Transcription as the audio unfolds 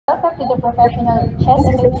welcome to the Professional Chess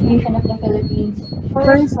Association of the Philippines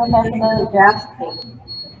first professional draft day.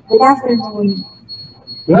 Good afternoon.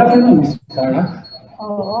 Good afternoon, Ms. Cara.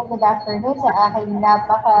 Oo, good afternoon sa aking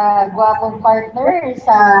napaka-gwapong partner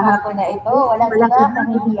sa hapon na ito. Walang iba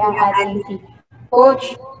kung hindi ang ating si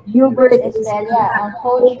Coach Hubert Estrella, ang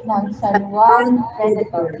coach ng San Juan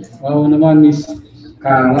Predators. Oo naman, Miss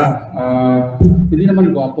Cara. Hindi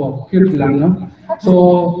naman gwapo. Cute lang, no?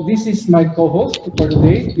 So, this is my co-host for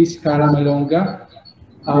today, Miss Cara Malonga,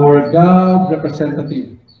 our GAB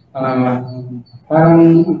representative.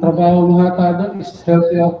 Parang trabaho mo hata doon is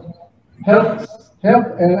health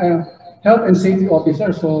and safety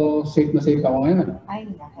officer. So, safe na safe ako ngayon. Ay,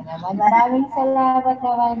 naku naman. Maraming salamat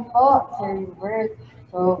naman po, Sir Hubert.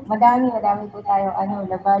 So, madami po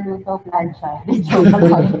tayong labaluto, plancha. Joke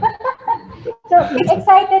lang. So,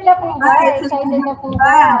 excited na po ba? Excited na po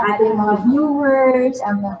ba ang ating mga viewers,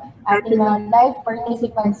 ang ating mga live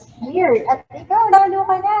participants here? At ikaw, lalo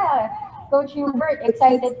ka na. Coach Hubert,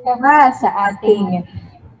 excited ka ba sa ating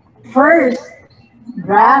first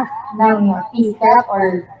draft ng PCAP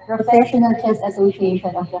or Professional Chess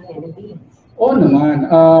Association of the Philippines? Oo naman.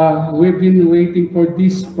 We've been waiting for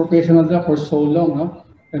this professional draft for so long, no?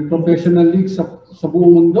 And professional league sa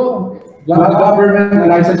buong mundo. Government and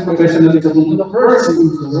licensed professional league sa buong mundo, the first in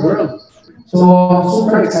the world. So,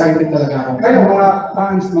 super excited talaga ako. Kayo, mga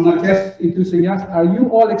fans, mga chess enthusiasts, are you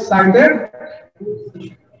all excited?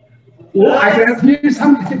 Oh, I cannot hear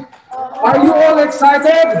something. Are you all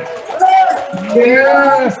excited?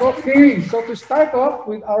 Yes, okay. So to start off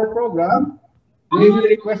with our program, we will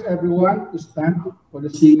request everyone to stand for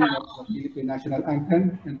the singing of the Philippine National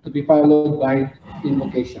Anthem and to be followed by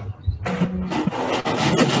invocation.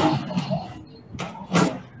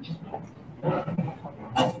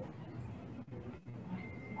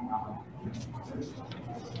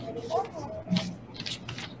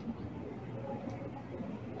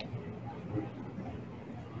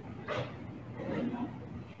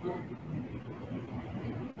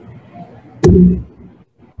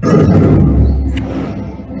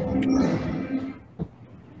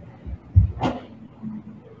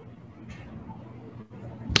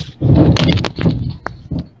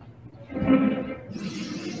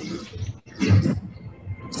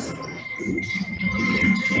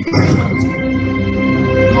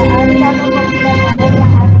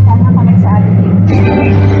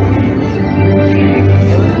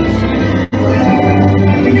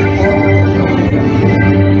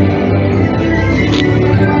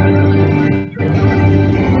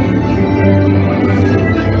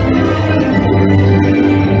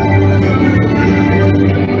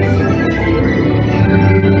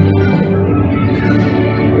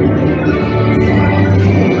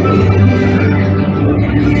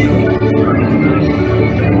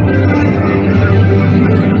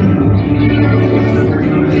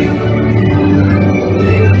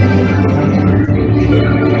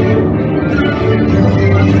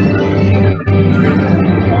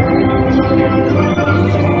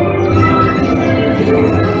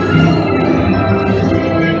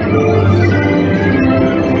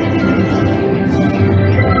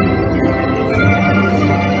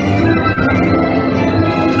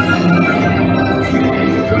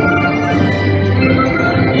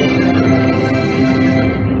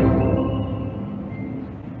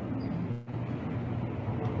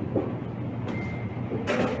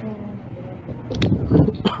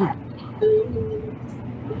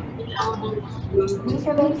 Please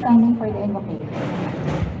remain standing for the invocation.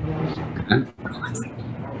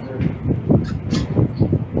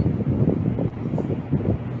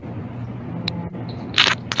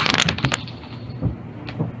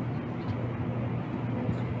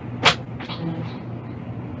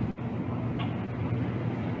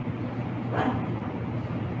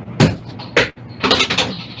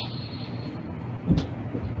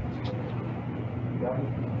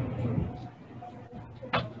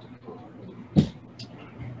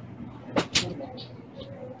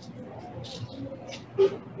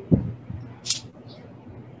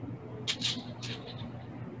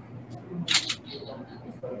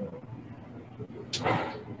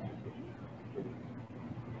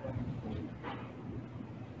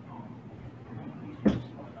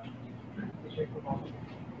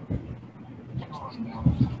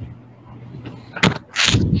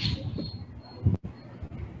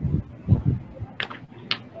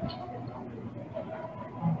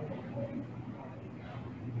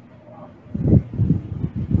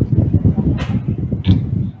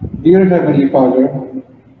 Dear Heavenly Father,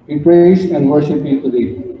 we praise and worship you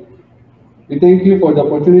today. We thank you for the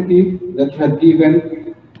opportunity that you have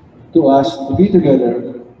given to us to be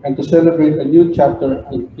together and to celebrate a new chapter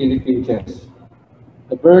in Philippine chess,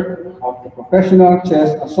 the birth of the Professional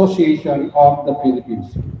Chess Association of the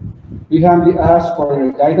Philippines. We humbly ask for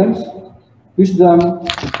your guidance, wisdom,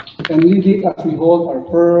 and leading as we hold our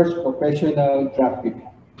first professional draft pick.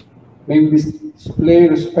 May we display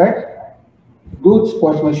respect, good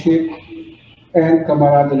sportsmanship, and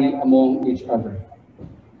camaraderie among each other.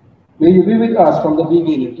 May you be with us from the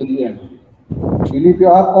beginning to the end. We lift you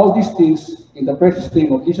up all these things in the precious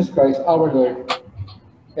name of Jesus Christ, our Lord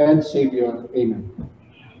and Savior. Amen.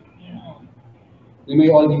 We may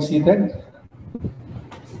all be seated.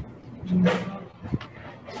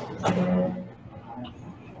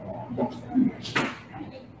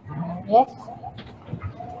 Yes.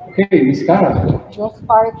 Okay, Miss Cara. Yes,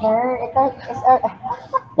 partner. Ito is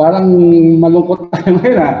Parang malungkot tayo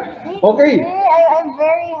ngayon ha. Okay. I'm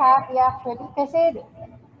very happy actually kasi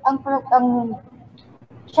ang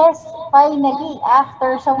chess finally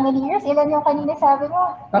after so many years. Ilan yung kanina sabi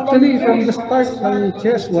mo? Actually, from the start ng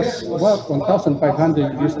chess was about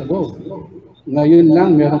 1,500 years ago. Ngayon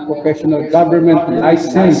lang, mayroong professional government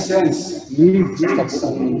license league sa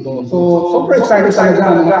buong mundo. So, super excited talaga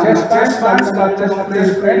ang mga chess fans, mga chess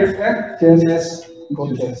players, and chess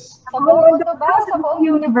coaches. Sa buong mundo ba? Sa buong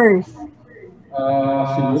universe?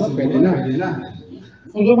 Siguro, pwede na.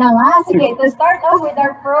 Sige na nga. Sige, to start off with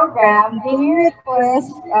our program, we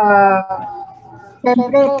request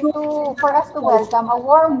syempre, for us to welcome, a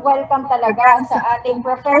warm welcome talaga sa ating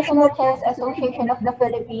Professional Chess Association of the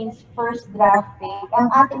Philippines first draft pick,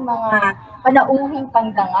 ang ating mga panauhing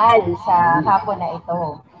pangdangal sa hapon na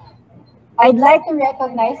ito. I'd like to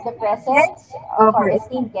recognize the presence of our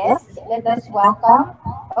esteemed guests. Let us welcome,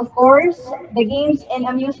 of course, the Games and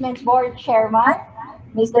Amusements Board Chairman,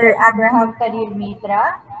 Mr. Abraham Kadir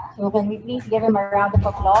Mitra. So can we please give him a round of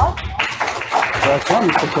applause? Welcome,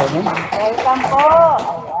 Mr. Chairman. Welcome po!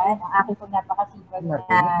 Ayan, ang aking po napakasipag na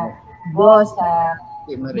boss sa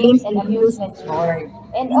Games and Amusements Board.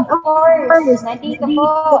 And of course, nandito po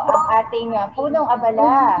ang ating punong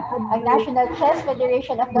abala, ang National Chess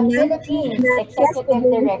Federation of the Philippines Executive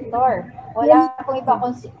Director. Wala pong iba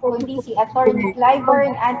kundi si Attorney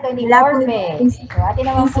Clyburn Anthony Orbe. So atin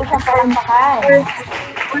naman po siyang palampakan.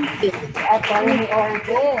 Attorney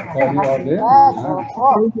Orbe.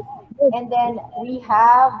 Opo. And then we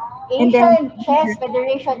have Asian Chess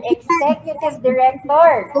Federation Executive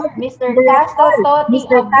Director, Mr. Tasto Toti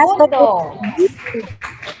Abundo.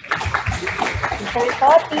 Mr.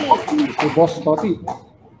 Toti. Mr. Boss Toti.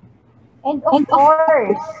 And of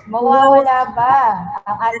course, mawawala ba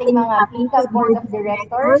ang ating mga PCAP Board of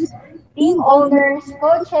Directors, team owners,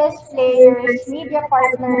 coaches, players, media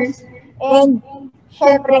partners, and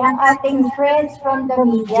syempre, ang ating friends from the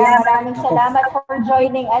media. Maraming salamat for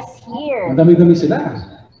joining us here. Ang dami-dami sila.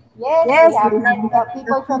 Yes, we have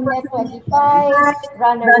people from Net25,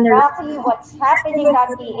 Runner Rocky, What's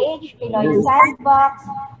Happening.ph, Pinoy Sandbox,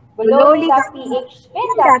 Gololi.ph,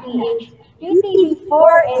 Spin.ph,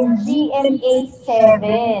 PTV4, and GMA7.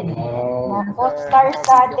 Nako,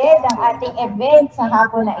 star-studded ang ating event sa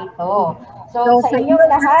hapon na ito. So, sa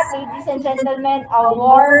inyong lahat, ladies and gentlemen, a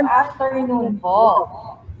warm afternoon po.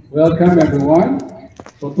 Welcome, everyone.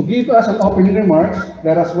 So, to give us an opening remarks,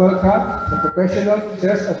 let us welcome the Professional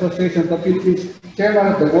Chess Association of the Philippines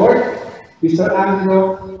Chairman of the Board, Mr.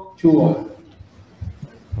 Andrew Chua.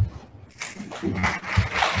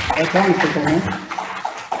 Welcome, Mr. Chairman.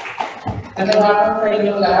 Salamat sa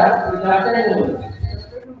inyong lahat. Good afternoon.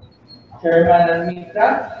 Chairman Mitra,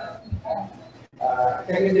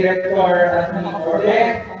 Executive Director Anthony Orbe,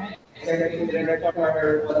 Executive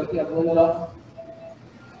Director Toti Abundo,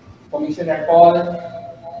 Commissioner Paul,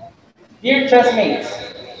 dear chessmates,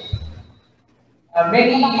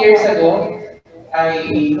 many years ago, I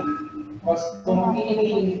was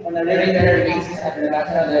competing on a regular basis at the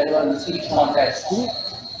national level on the speech contest.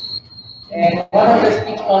 And one of the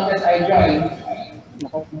speech contests I joined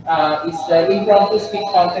is the impromptu speech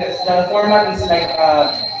contest. The format is like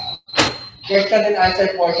a question and answer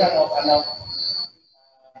portion of a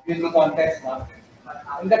beauty contest. No?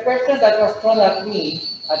 And the question that was thrown at me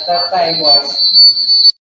at that time was,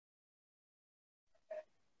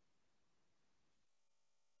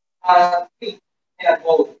 speak in a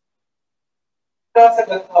vote.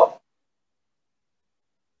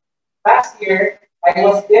 Last year, I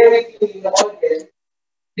was there with you in the audience,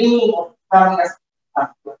 dreaming of becoming a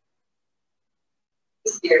speaker.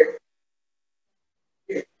 This year,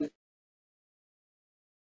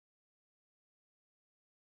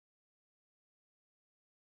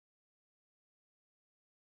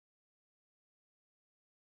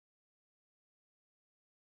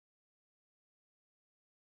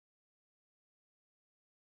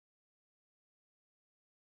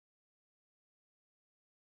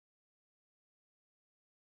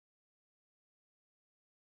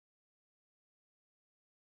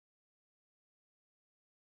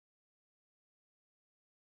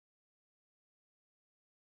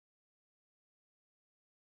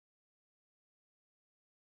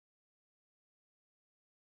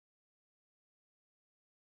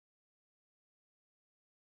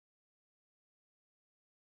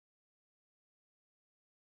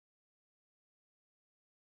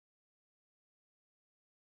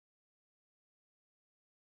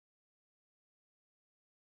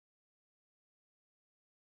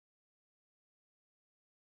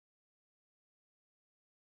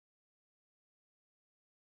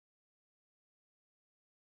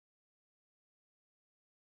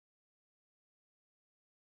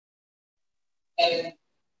 And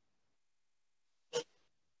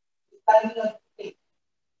standing on stage.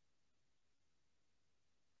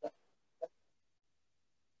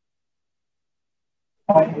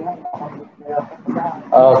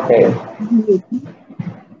 Okay.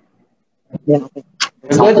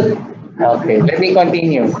 Good? Okay, let me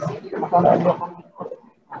continue.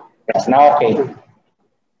 Yes, now okay.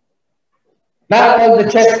 Not all the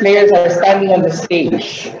chess players are standing on the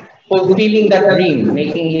stage, fulfilling that dream,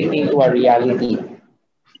 making it into a reality.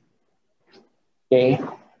 Okay?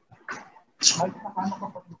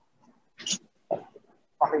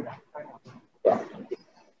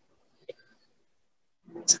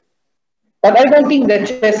 But I don't think the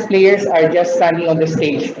chess players are just standing on the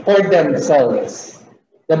stage for themselves.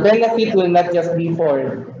 The benefit will not just be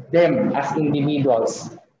for them as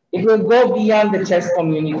individuals. It will go beyond the chess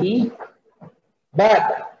community,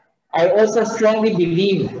 but I also strongly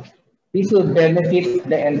believe this will benefit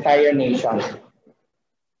the entire nation.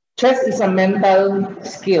 Chess is a mental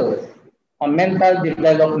skill, a mental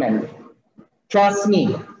development. Trust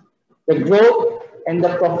me, the growth and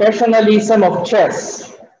the professionalism of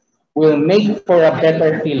chess will make for a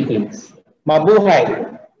better Philippines.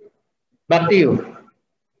 Mabuhay! Back to you.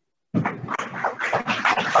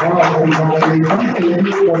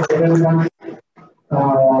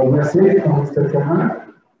 Message from Mr. Chairman.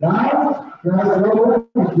 Now, there's a lot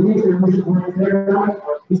of these Mr. Chairman,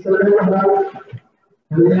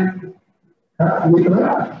 and then give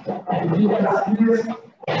us this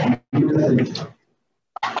message.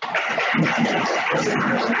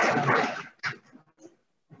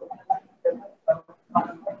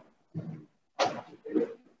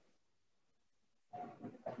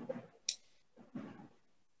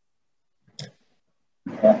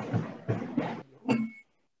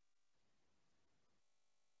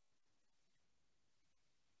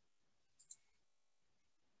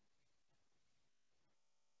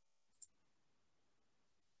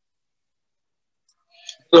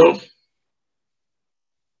 So,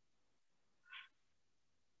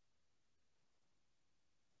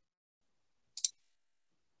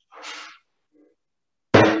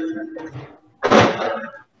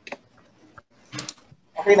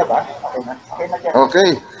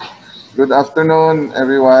 okay. Good afternoon,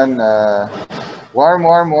 everyone.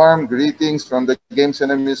 Warm greetings from the Games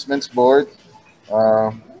and Amusements Board.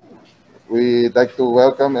 We'd like to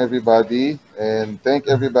welcome everybody and thank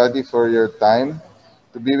everybody for your time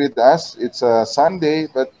to be with us. It's a Sunday,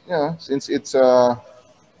 but since it's for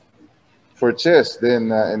chess,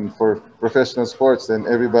 then and for professional sports, then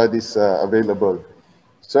everybody's available.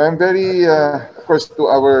 So I'm very, of course, to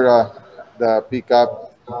our the PCAP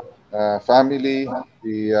family,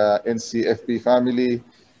 the NCFP family,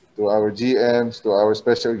 to our GMs, to our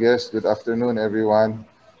special guests. Good afternoon, everyone.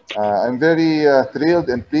 I'm very thrilled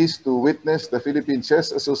and pleased to witness the Philippine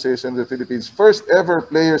Chess Association, the Philippines' first ever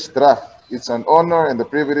players draft. It's an honor and a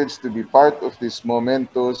privilege to be part of this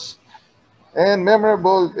momentous and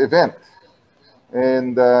memorable event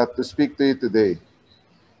and to speak to you today.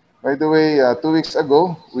 By the way, 2 weeks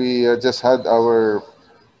ago, we just had our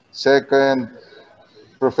second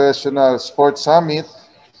professional sports summit.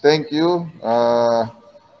 Thank you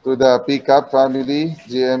to the PCAP family,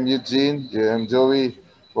 GM Eugene, GM Joey,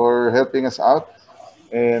 for helping us out.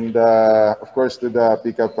 And of course, to the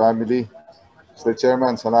PCAP family, Mr.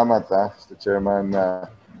 Chairman, salamat. Mr. Chairman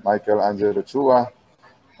Michael Angelo Chua.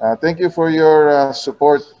 Thank you for your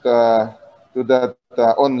support to that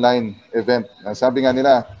online event. Sabi nga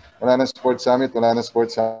nila, wala na sports summit, wala na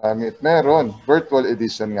sports summit. Meron, virtual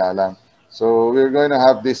edition nga lang. So we're going to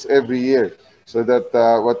have this every year so that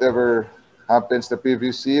whatever happens the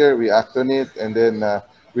previous year, we act on it and then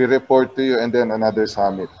we report to you and then another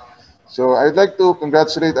summit. So I'd like to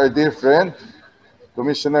congratulate our dear friend,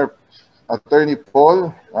 Commissioner Attorney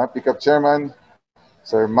Paul, PCAP Chairman,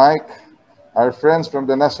 Sir Mike, our friends from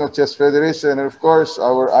the National Chess Federation, and of course,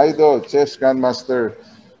 our idol, Chess Grandmaster,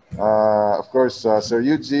 of course, Sir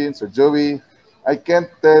Eugene, Sir Joey. I can't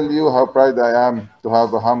tell you how proud I am to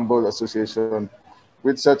have a humble association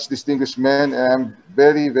with such distinguished men, and I'm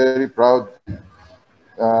very proud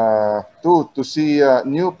to see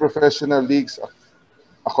new professional leagues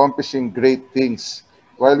accomplishing great things.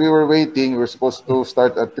 While we were waiting, we were supposed to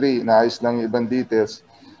start at 3, naayos lang yung ibang details.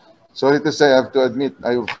 Sorry to say, I have to admit,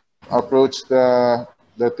 I've approached the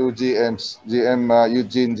two GMs, GM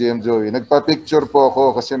Eugene, GM Joey. Nagpa-picture po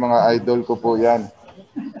ako kasi mga idol ko po yan.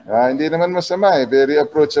 Hindi naman masama eh, very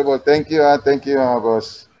approachable. Thank you,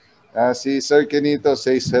 boss. Si Sir Kenito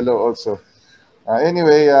says hello also.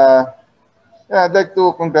 Anyway, I'd like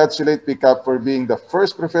to congratulate PCAP for being the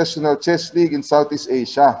first professional chess league in Southeast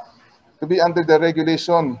Asia to be under the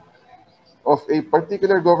regulation of a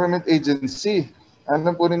particular government agency.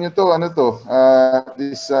 Alam po ninyo to, ano to?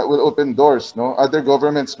 This will open doors, no? Other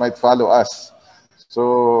governments might follow us.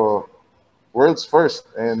 So, world's first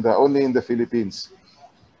and only in the Philippines.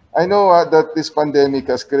 I know that this pandemic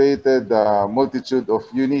has created a multitude of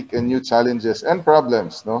unique and new challenges and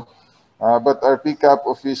problems, no? But our PCAP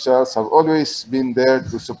officials have always been there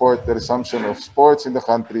to support the resumption of sports in the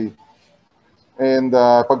country and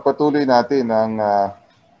pagpatuloy natin ang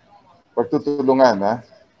pagtutulungan.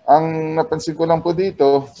 Ang napansin ko lang po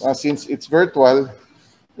dito, since it's virtual,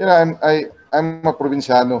 you know, I'm a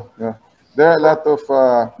probinsyano. You know? There are a lot of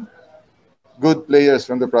good players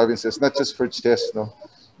from the provinces, not just for chess, no,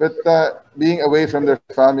 but being away from their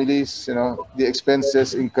families, you know, the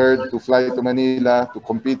expenses incurred to fly to Manila to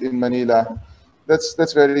compete in Manila,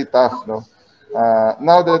 that's very tough, no.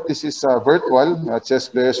 Now that this is virtual, chess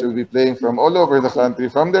players will be playing from all over the country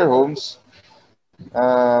from their homes.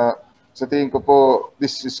 Sa tingin ko po,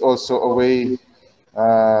 this is also a way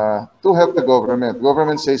to help the government.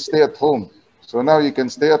 Government says stay at home. So now you can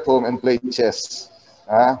stay at home and play chess.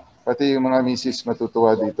 Pati yung mga misis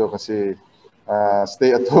matutuwa dito kasi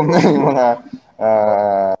stay at home na yung mga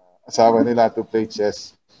asawa nila to play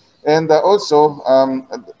chess. And also,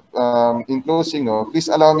 in closing,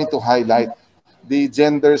 please allow me to highlight the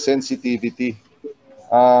gender sensitivity.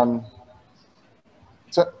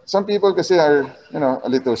 So, some people kasi are, you know, a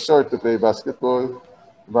little short to play basketball,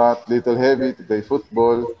 but little heavy to play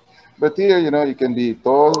football. But here, you know, you can be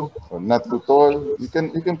tall or not too tall. You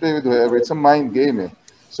can play with whoever. It's a mind game, eh.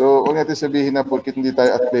 So, huwag natin sabihin na porkit hindi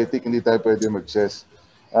tayo athletic, hindi tayo pwede mag-chess.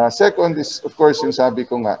 Second is, of course, yung sabi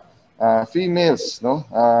ko nga, females, no?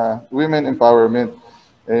 Women empowerment,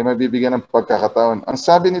 mabibigyan ng pagkakataon. Ang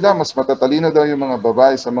sabi nila, mas matatalino daw yung mga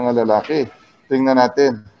babae sa mga lalaki. Tingnan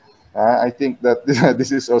natin. I think that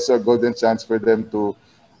this is also a golden chance for them to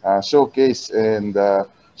showcase and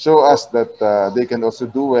show us that they can also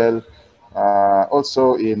do well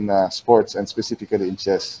also in sports and specifically in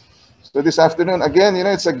chess. So this afternoon, again, you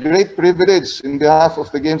know, it's a great privilege in behalf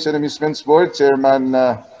of the Games and Amusements Board, Chairman,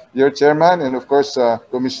 your Chairman, and of course,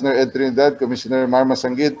 Commissioner Ed Trinidad, Commissioner Marma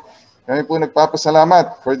Sanggid. Kami po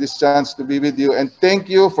nagpapasalamat for this chance to be with you and thank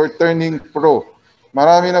you for turning pro.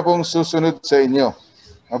 Marami na pong susunod sa inyo.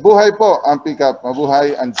 Mabuhay po ang PCAP,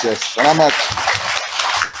 mabuhay ang chess. Salamat.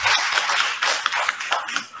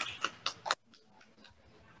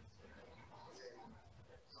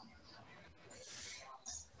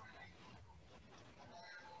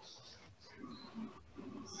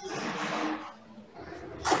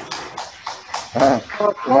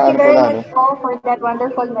 Thank you very much po for that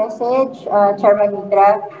wonderful message, Chairman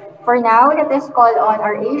Nidra. For now, let us call on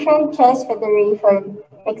our Asian Chess Federation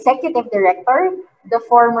Executive Director, the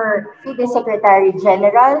former FIDE Secretary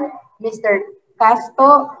General, Mr.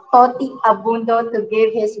 Casto Toti Abundo, to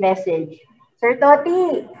give his message. Sir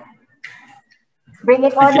Toti, bring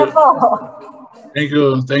it on po.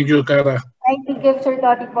 Thank you, Cara. I can give Sir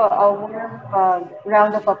Toti po a warm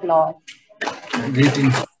round of applause.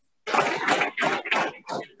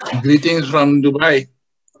 Greetings from Dubai.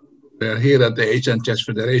 We're here at the Asian Chess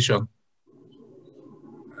Federation.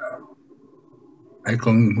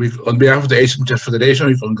 On behalf of the Asian Chess Federation,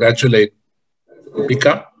 we congratulate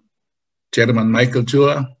PCAP, Chairman Michael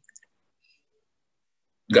Chua,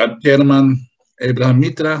 GAB Chairman Abraham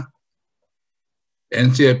Mitra,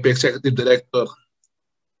 NCFP Executive Director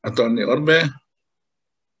Attorney Orbe,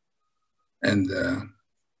 and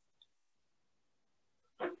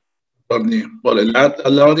Attorney Paul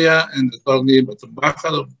Alauria and Attorney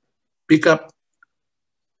Batumbakal of PCAP.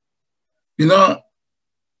 You know,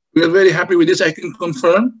 we are very happy with this. I can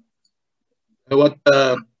confirm what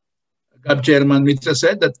GAB Chairman Mitra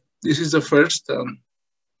said, that this is the first,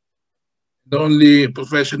 the only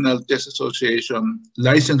professional chess association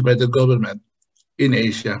licensed by the government in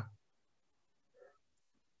Asia.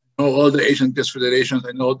 I know all the Asian chess federations,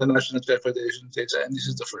 I know all the national chess federations, and this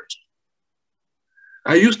is the first.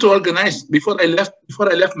 I used to organize, before I left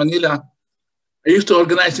Manila, I used to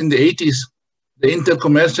organize in the 80s, the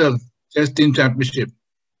Intercommercial Chess Team Championship.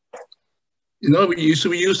 You know, we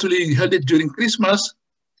usually held it during Christmas,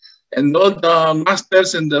 and all the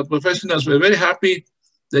masters and the professionals were very happy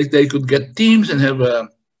that they could get teams and have a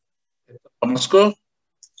Moscow.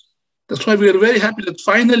 That's why we are very happy that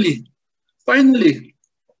finally,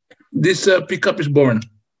 this PCAP is born.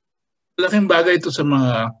 Malaking bagay ito sa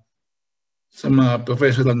mga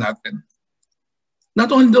professional natin.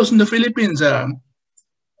 Not only those in the Philippines,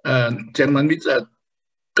 Chairman Mitra,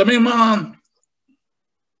 kami mga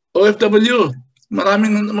OFW,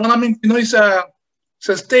 maraming Pinoy sa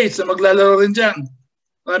States na maglalaro rin dyan.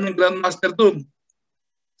 Maraming Grandmaster doon.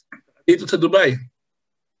 dito sa Dubai.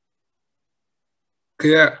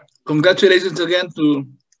 Kaya, congratulations again to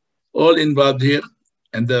all involved here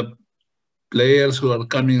and the players who are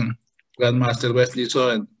coming, Grandmaster Wesley So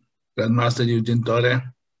and Grandmaster Eugene Torre.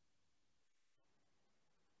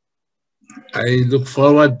 I look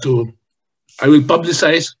forward to, I will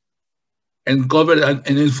publicize and cover and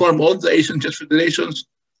inform all the Asian Chess Federations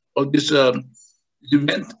of this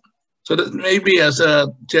event, so that maybe, as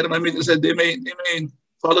Chairman Miguel said, they may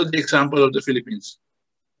follow the example of the Philippines.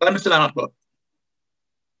 Maraming salamat po.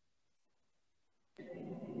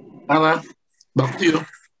 Ara, back to you.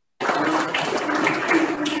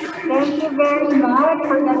 Thank you very much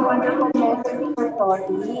for that wonderful message, Tori.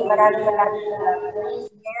 Maraming salamat.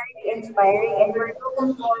 Very inspiring, and we're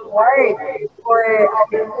looking forward for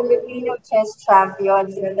other Filipino chess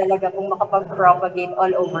champions na talaga kung makapag-propagate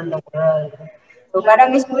all over the world. So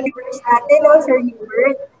parang Miss Universe natin, no, Sir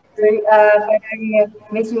Hubert? Parang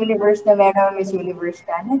Miss Universe na meron, Miss Universe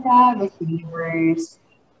Canada, Miss Universe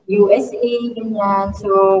USA, ganyan.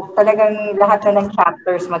 So talagang lahat na ng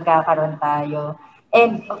chapters magkakaroon tayo.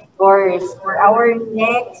 And of course, for our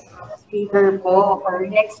next speaker po, for our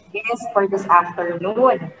next guest for this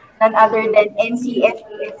afternoon, none other than NCFP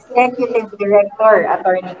Executive Director,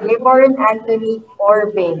 Attorney Cliborn Anthony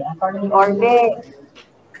Orbe. Attorney Orbe,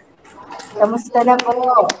 kamusta na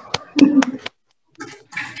po?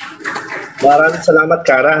 Maraming salamat,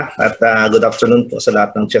 Kara, at good afternoon po sa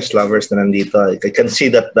lahat ng chess lovers na nandito. I can see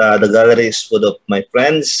that the gallery is full of my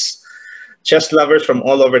friends, chess lovers from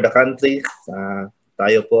all over the country.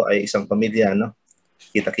 Tayo po ay isang pamilya, no?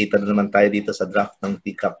 Kita-kita na naman tayo dito sa draft ng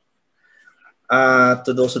PCAP. To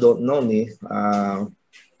those who don't know me,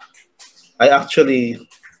 I actually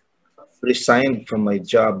resigned from my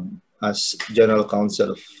job as general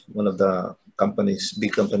counsel of one of the companies,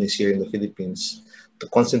 big companies here in the Philippines, to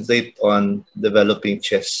concentrate on developing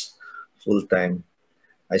chess full-time.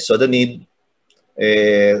 I saw the need.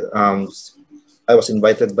 I was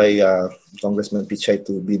invited by Congressman Pichay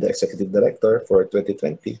to be the executive director for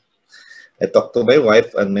 2020. I talked to my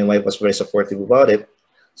wife, and my wife was very supportive about it.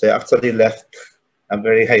 So I actually left a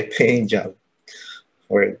very high-paying job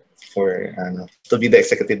to be the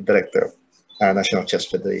executive director of National Chess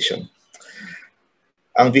Federation.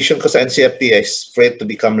 Ang vision ko sa NCFP is for it to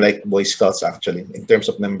become like Boy Scouts, actually, in terms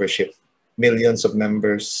of membership. Millions of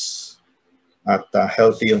members, at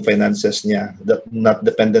healthy yung finances niya, that not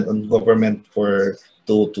dependent on government to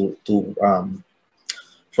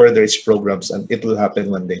further its programs, and it will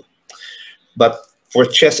happen one day. But for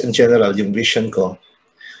chess in general, yung vision ko,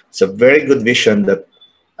 it's a very good vision that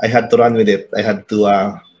I had to run with it. I had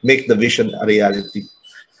to make the vision a reality.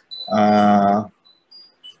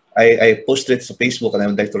 I posted it to Facebook, and I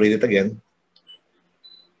would like to read it again.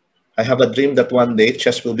 I have a dream that one day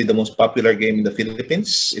chess will be the most popular game in the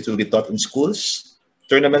Philippines. It will be taught in schools.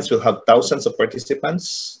 Tournaments will have thousands of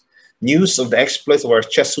participants. News of the exploits of our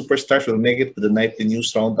chess superstars will make it to the nightly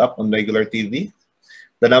news roundup on regular TV.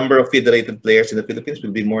 The number of federated players in the Philippines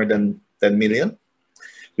will be more than 10 million.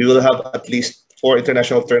 We will have at least 4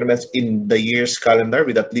 international tournaments in the year's calendar,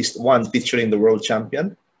 with at least one featuring the world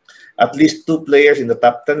champion. At least 2 players in the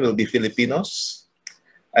top 10 will be Filipinos.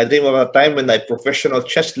 I dream of a time when a professional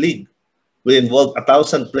chess league will involve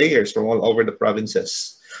 1,000 players from all over the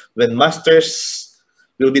provinces, when masters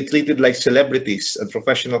will be treated like celebrities and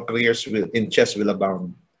professional careers in chess will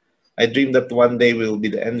abound. I dream that one day we will be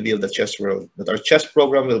the envy of the chess world, that our chess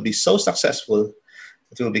program will be so successful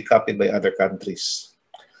it will be copied by other countries.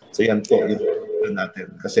 So yan po, yun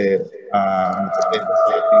natin. Kasi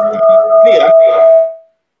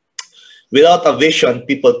without a vision,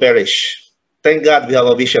 people perish. Thank God we have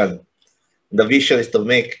a vision. The vision is to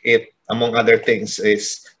make it, among other things,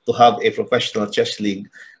 is to have a professional chess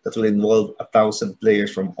league that will involve 1,000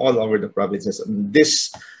 players from all over the provinces. And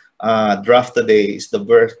this draft today is the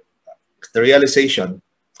realization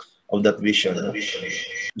of that vision.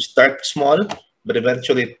 We start small, but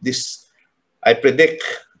eventually I predict,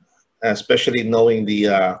 especially knowing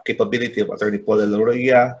the capability of Attorney Paul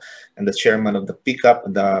Eloria and the chairman of the PCAP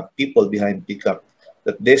and the people behind PCAP,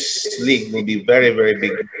 that this league will be very, very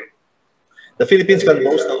big. The Philippines can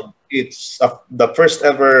boast of the first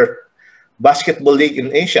ever basketball league in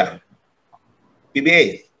Asia,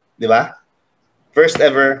 PBA, di ba? First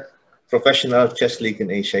ever professional chess league in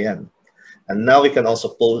Asia yan. And now we can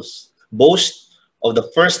also boast of the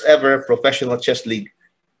first ever professional chess league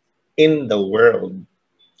in the world.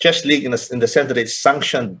 Chess league in the sense that it's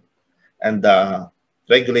sanctioned and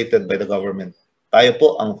regulated by the government. Tayo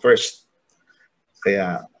po ang first.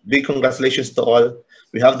 Kaya big congratulations to all.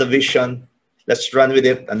 We have the vision. Let's run with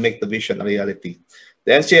it and make the vision a reality.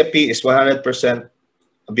 The NCFP is 100%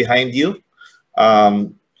 behind you.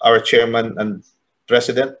 Our chairman and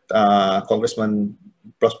president, Congressman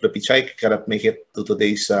Prosper Pichay, cannot make it to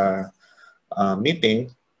today's meeting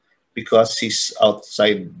because he's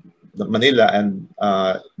outside Manila and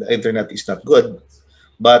the internet is not good.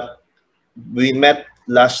 But we met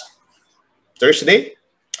last Thursday,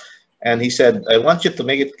 and he said, I want you to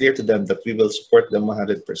make it clear to them that we will support them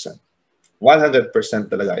 100%. 100%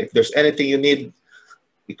 talaga. If there's anything you need,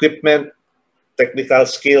 equipment, technical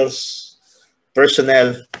skills,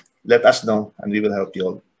 personnel, let us know and we will help you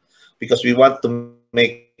all. Because we want to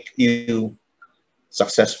make you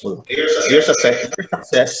successful. Your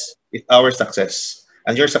success is our success.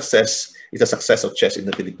 And your success is the success of chess in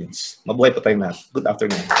the Philippines. Mabuhay po tayong lahat. Good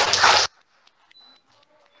afternoon.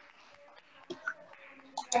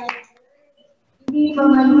 Hindi ba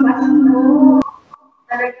malipas mo?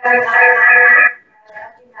 Ay,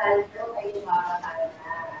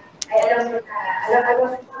 alam mo na, alam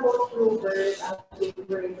mo YouTubers ang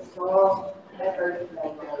favorite song, Better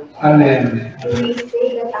Like Alin? They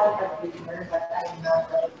say that out of humor, but I'm not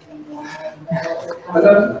like anyone.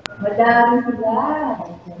 Madami sila.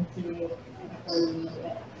 I can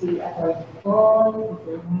see Atty. Paul,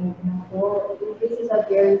 this is a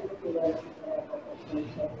very popular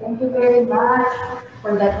conversation. Thank you very much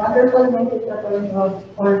for that wonderful message, Atty.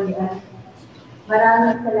 Orlia.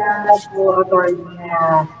 Maraming salamat po, Atty.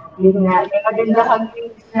 na yun nga, may magandang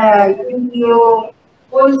things na yung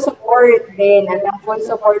full support din at ang full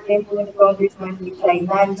support din po ni Congressman Pichay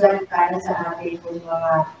nandyan para sa atin po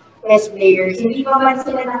mga best players. Hindi pa man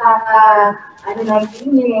sila ng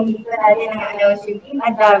team hindi pa natin nang-announce yung team.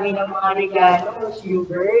 Ang dami ng mga regalo,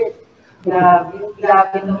 Hubert.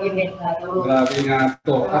 Grabe ng event na to. Grabe nga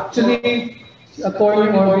to. Actually, si Atty.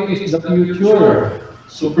 Orly is the future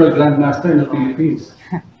super grandmaster ng Philippines.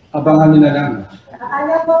 Abangan nyo na lang.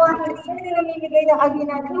 Akala mo, hindi na namimigay ng agi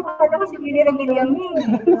natin. Akala ko si Billy Ramil Yamin.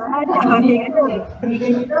 Hindi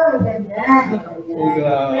ganito, ganda.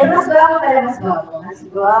 Pero mas gwapo pala, mas gwapo. Mas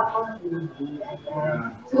gwapo.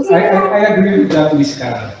 I agree with that, Miss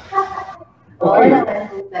Cara. Oo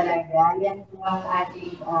naman po talaga. Yan po ang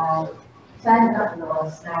ating son of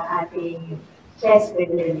laws na ating chess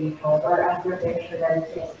federator or ang professional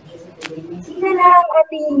chess federator. Sino na ang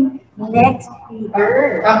ating next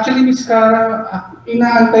speaker? Actually, Miss Cara,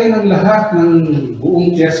 inaantay ng lahat ng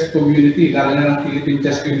buong chess community, lalo na ng Philippine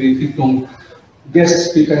chess community, itong guest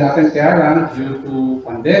speaker natin. Kaya lang, due to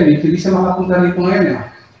pandemic, hindi siya makapunta rito ngayon.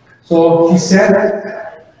 So, he sent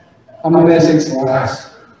a message for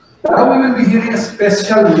us. Now we will be hearing a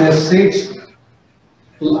special message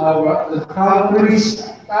to the country's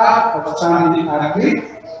top outstanding athlete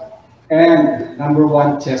and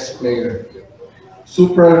 #1 chess player,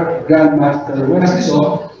 Super Grandmaster Wesley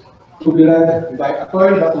So, to be led by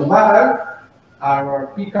Atty. Bakal,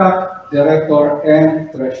 our PCAP Director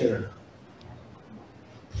and Treasurer.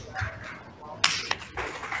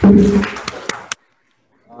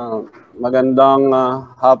 Magandang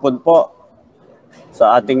hapon po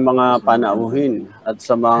sa ating mga panauhin at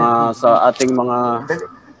sa ating mga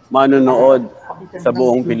manonood sa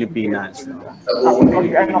buong Pilipinas.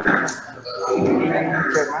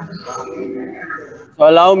 So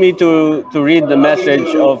allow me to read the message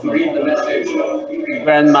of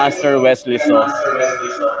Grandmaster Wesley So,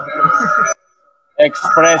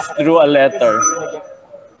 expressed through a letter.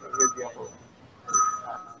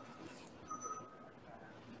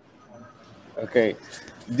 Okay.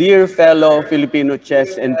 Dear fellow Filipino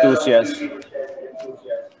chess enthusiasts,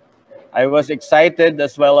 I was excited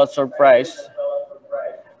as well as surprised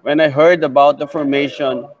when I heard about the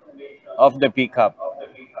formation of the PCAP.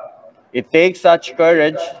 It takes such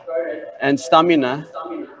courage and stamina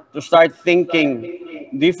to start thinking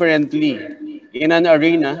differently in an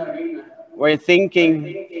arena where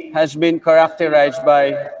thinking has been characterized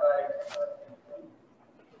by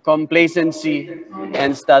complacency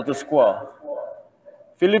and status quo.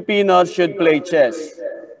 Filipinos should play chess.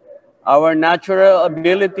 Our natural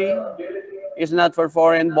ability is not for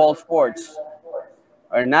foreign ball sports.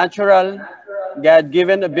 Our natural,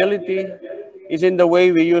 God-given ability is in the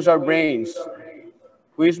way we use our brains.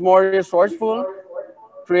 Who is more resourceful,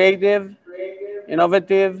 creative,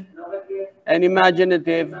 innovative, and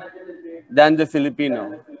imaginative than the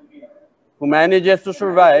Filipino, who manages to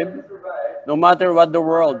survive no matter what the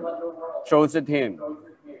world throws at him?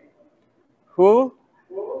 Who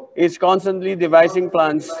is constantly devising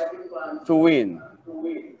plans to win?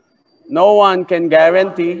 No one can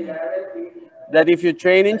guarantee that if you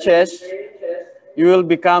train in chess, you will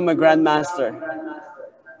become a grandmaster.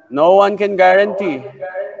 No one can guarantee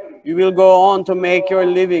you will go on to make your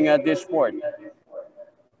living at this sport.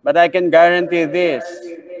 But I can guarantee this.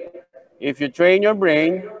 If you train your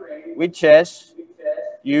brain with chess,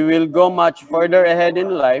 you will go much further ahead in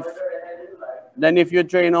life than if you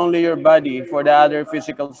train only your body for the other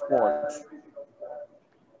physical sports.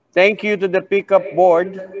 Thank you to the PCAP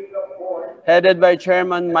board, headed by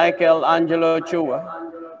Chairman Michael Angelo Chua,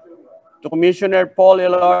 to Commissioner Paul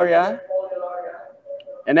Eloria,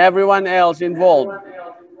 and everyone else involved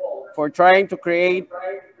for trying to create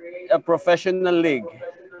a professional league.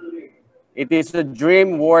 It is a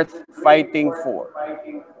dream worth fighting for.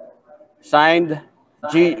 Signed,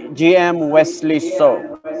 GM Wesley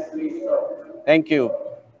So. Thank you.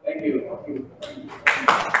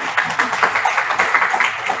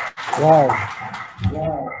 Wow.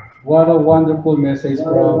 What a wonderful message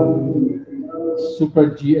from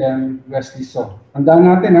Super GM Wesley So. Tandaan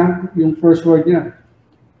natin ha, yung first word niya.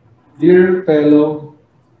 Dear fellow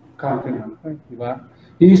countrymen. Diba?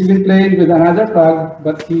 He's been playing with another flag,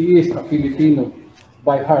 but he is a Filipino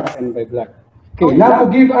by heart and by blood. Okay, now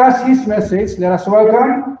to give us his message, let us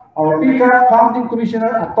welcome our PCAP Counting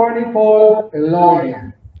Commissioner, Attorney Paul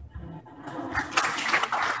Eloria.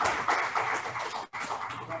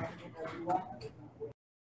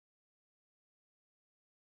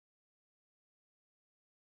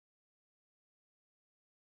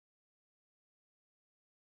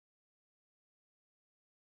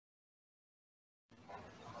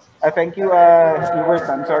 Thank you, viewers.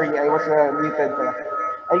 I'm sorry, I was muted.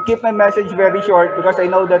 I'll keep my message very short because I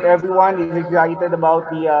know that everyone is excited about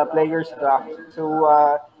the players draft. So,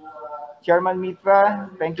 Chairman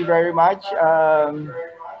Mitra, thank you very much.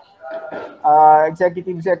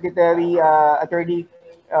 Executive Secretary, Attorney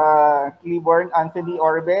Cleburne, Anthony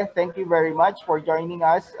Orbe, thank you very much for joining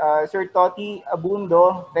us. Sir Toti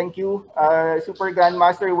Abundo, thank you. Super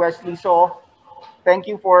Grandmaster Wesley So, thank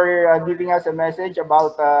you for giving us a message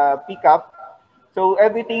about PCAP. So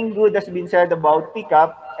everything good has been said about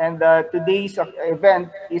PCAP, and today's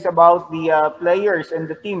event is about the players and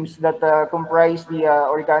the teams that comprise the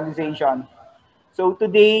organization. So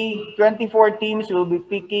today, 24 teams will be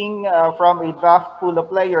picking from a draft pool of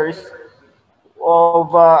players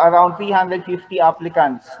of around 350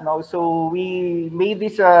 applicants. Now, so we made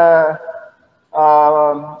this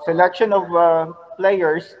selection of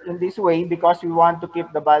players in this way because we want to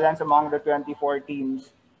keep the balance among the 24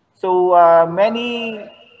 teams. So many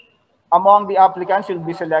among the applicants will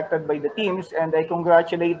be selected by the teams, and I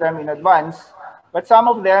congratulate them in advance. But some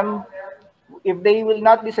of them, if they will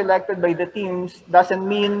not be selected by the teams, doesn't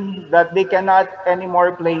mean that they cannot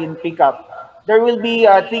anymore play in PCAP. There will be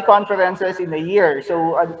 3 conferences in a year.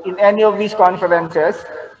 So in any of these conferences,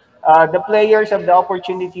 the players have the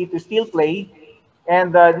opportunity to still play.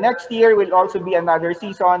 And next year will also be another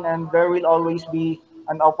season, and there will always be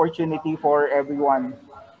an opportunity for everyone.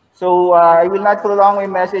 So I will not prolong my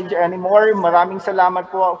message anymore. Maraming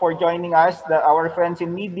salamat po for joining us, our friends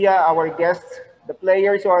in media, our guests, the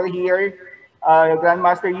players who are here,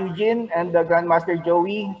 Grandmaster Eugene and Grandmaster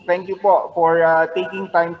Joey. Thank you po for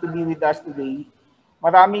taking time to be with us today.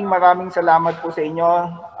 Maraming salamat po sa inyo,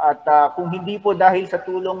 at kung hindi po dahil sa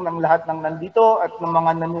tulong ng lahat ng nandito at ng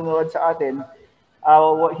mga nanonood sa atin,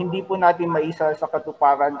 hindi po natin maisa sa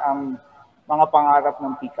katuparan ang mga pangarap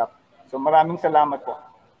ng PCAP. So maraming salamat po.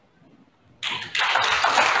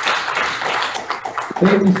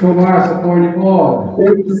 Thank you so much, Attorney Paul.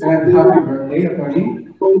 And happy birthday, Attorney.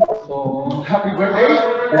 So, happy birthday.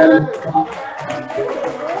 And thank you.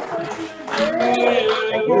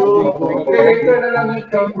 Okay, later na lang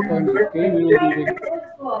ikaw. Okay, we will be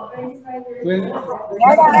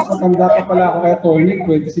matanda pa pala ako kay Attorney,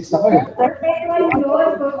 26 ako eh.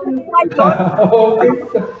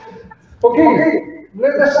 Okay,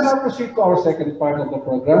 let us now proceed to our second part of the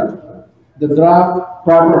program, the draft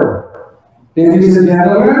proper. Ladies and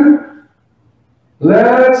gentlemen,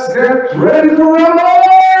 let's get ready to rumble!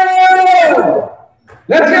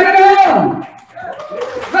 Let's get it on!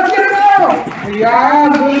 Let's get it on!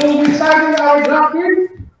 Yeah, we will be starting our draft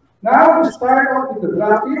pick. Now, to start off with the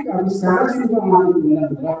draft pick, I'm discussing the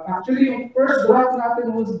draft. Actually, yung first draft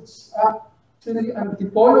natin was actually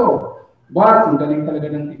Antipolo. But, ang galing talaga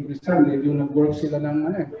ng Team Christian, medyo nag-work sila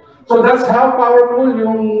ng ano eh. So that's how powerful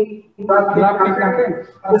yung draft pick natin.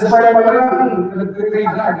 At the start pa lang,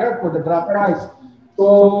 nag-trade na agad for the draft prize.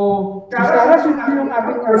 So, Sarah, sino yung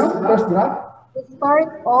ating first draft? To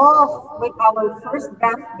start off with our first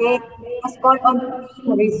draft pick, was called on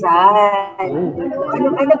Team Rizal. Ano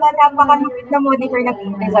ba, napakalupit na monitor ng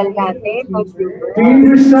Team Rizal natin, Coach Hubert? Team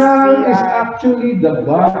Rizal is actually the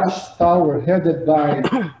watchtower headed by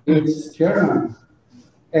its chairman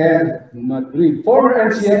and Madrid, former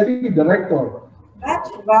NCFP director,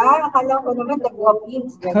 Batch ba? Akala ko naman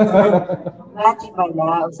nag-wapins. Batch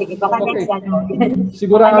pala. O sige, baka Okay. next ano.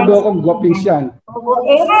 Sigurado akong guwapings yan. Oo,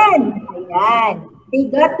 ayan. Ayan. They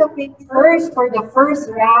got to pick first for the first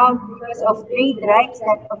round because of trade rights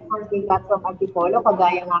that of course they got from Antipolo,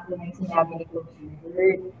 kagaya nga po ng sinabi ni Coach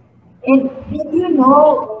Gilbert. And did you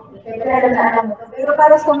know, alam mo, pero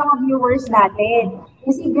para sa mga viewers natin,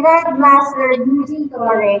 si Grandmaster Eugene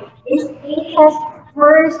Torre is Asia's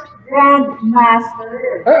first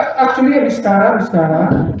Grandmaster. Actually, Vizcara.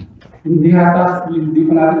 Hindi pa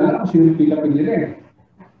natin alam kung sino yung pick-up nila eh.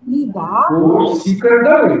 Di ba? Oo, secret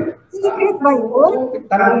daw eh. Secret ba yun?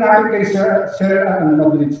 Tanong natin kay Sir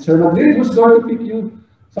Madrid. Sir Madrid, who's going to pick you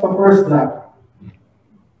sa first draft?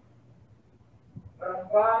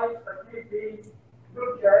 By participating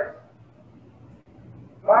good chess,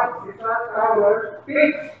 but it's not our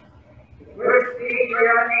pick. We're seeing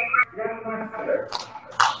young master.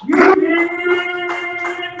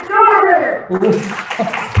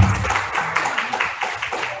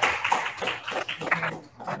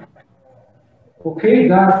 Okay,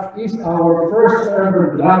 that is our first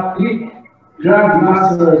ever draft pick,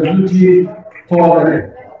 Grandmaster Eugene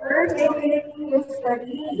Torre. First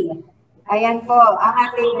history. Ayan po, ang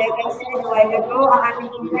ating, like I said a while ago, ang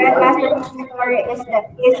ating Grandmaster Eugene Torre is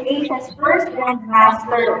Asia's first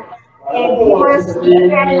Grandmaster. And he was the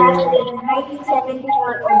Grandmaster in the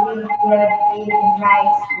 1974 Olympiad in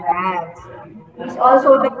Nice, France. He's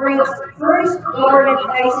also the first government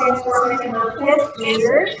licensed professional chess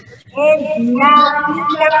player, and now he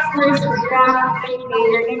captures draft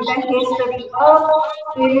player in the history of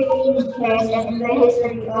Philippine chess and in the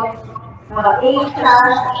history of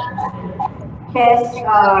Asia's chess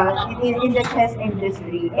in the chess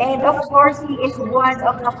industry. And of course, he is one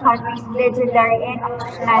of the country's legendary and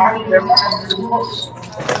outstanding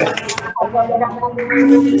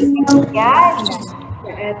yan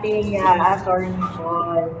sa ating attorney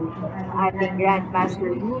Paul, ating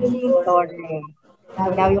Grandmaster Eugene Torre.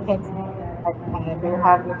 Now you can see that they're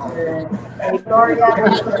having the Victoria,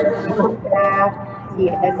 the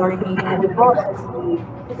attorney po, si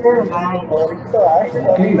Sherman.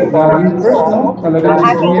 Okay, laging first, no? Talagang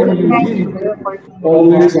si Eugene.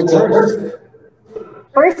 Always the first.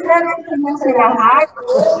 First naman sa lahat.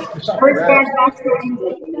 First Grandmaster in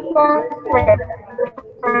the first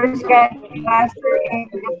Grandmaster in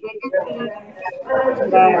the Philippines.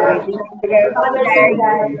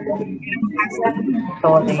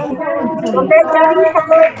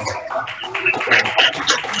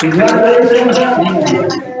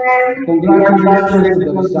 Congratulations to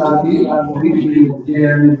the Saudi and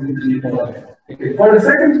for the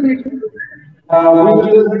second pick, we will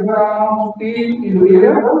crown Team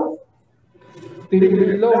Iloilo. Team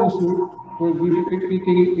Iloilo will be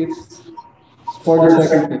picking its for the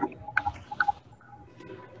second pick.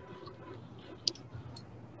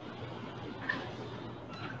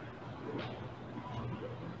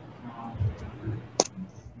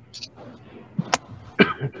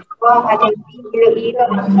 Ang ating Iloilo,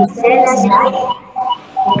 Sela na.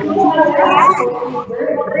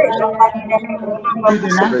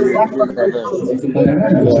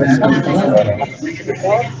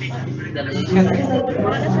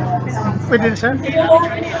 Pwede na, sir?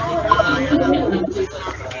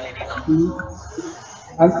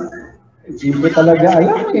 Hindi ko talaga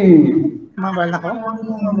alam eh. Mabal na ko.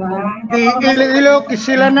 Iloilo,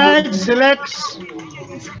 sila na, selects.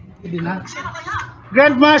 Pwede na.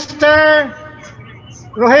 Grandmaster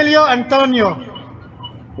Rogelio Antonio.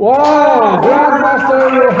 Wow!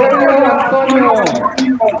 Grandmaster Rogelio Antonio.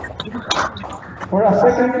 For a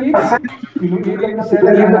second pick, Iloilo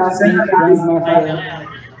Grandmaster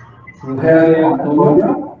Rogelio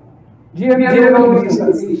Antonio. GMO is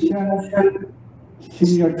an Asian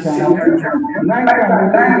senior champion,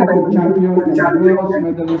 9-time Olympic champion, and bronze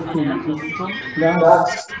medalist in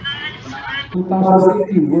class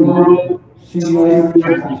 2018 World Senior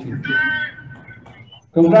Championship.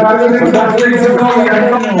 Congratulations, Antonio.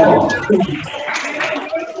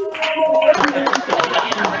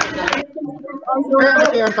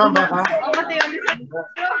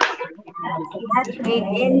 Match made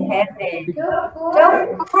in heaven. So,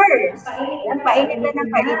 of course, ang painit na ng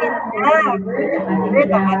painit na.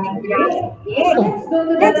 Ang ating draft pick.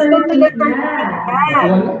 Let's go to the third pick na.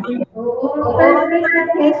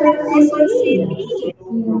 Quezon City.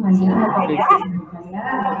 Sino kaya?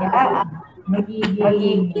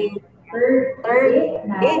 Magiging third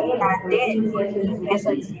pick natin.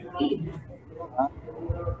 Quezon City.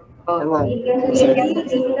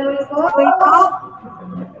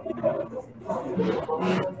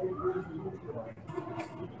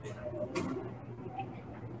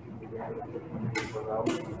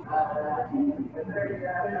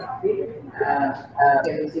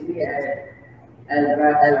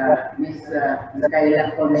 Miss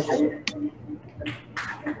Micaela Concho.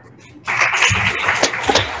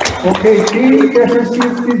 Okay, Team Quezon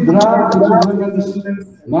City Drag Women's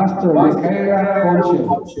Master, Micaela Concho.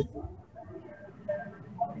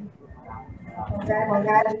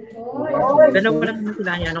 Dalawa lang naman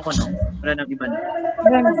sila, ano ko, no? Wala nang iba, no?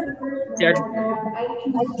 Si Art.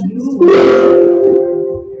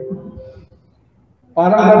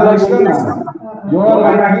 Parang boys ka na. You're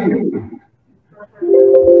like him.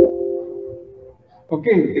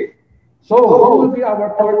 Okay. So, who will be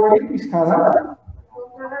our fourth team, Miss Cara?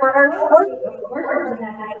 For our fourth, of course,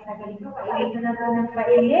 ito na po ng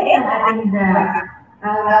paili ang ating drag.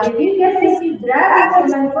 If you can see si Drag,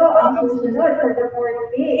 naman po ang susunod for the fourth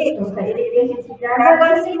pick. So, sa iligyan si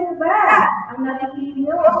Drag, sino ba ang napipili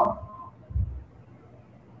nyo?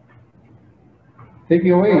 Take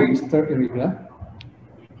it away, Mr. Erika.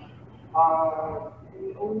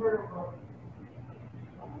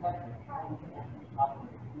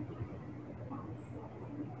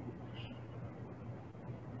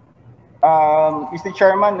 Mr.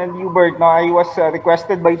 Chairman and Hubert, now I was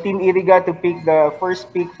requested by Team Iriga to pick the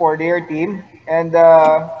first pick for their team. And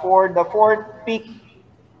for the fourth pick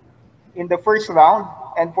in the first round,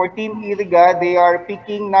 and for Team Iriga, they are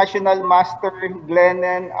picking National Master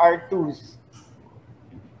Glennon Artus.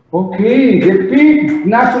 Okay, they pick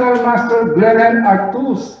National Master Glennon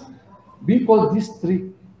Artus, Bicol District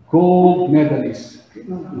Gold Medalist.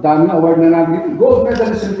 Dami award na natin. Gold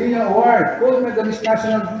Medalist Centennial Award, Gold Medalist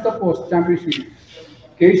National Buta Post Championship.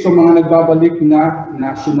 Okay, so mga nagbabalik na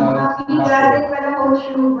National Master. Grabe pala po,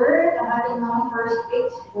 Schubert, ang ating mga first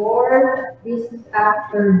picks for this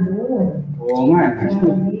afternoon. Oo nga.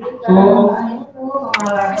 So,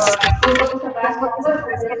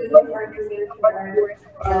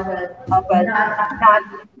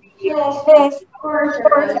 yes, of course.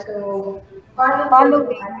 So, follow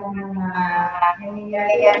me ang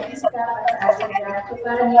nangyayari sa ating so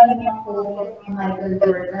parang yan yung focus ni Michael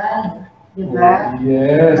Jordan, di ba?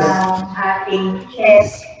 Yes. Ating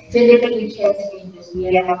chess, Philippine chess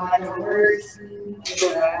industry, yan ang mga words, di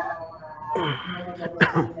ba?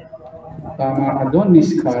 Tama ka doon,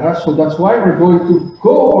 Miss Cara. So that's why we're going to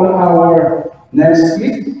go on our next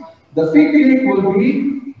pick. The pick will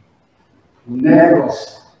be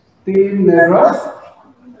Negros. Team Negros.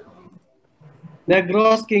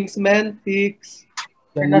 Negros Kingsmen picks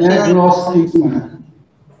The Negros Kingsmen.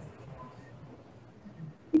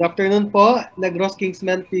 Good afternoon po. Negros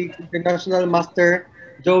Kingsmen picks International Master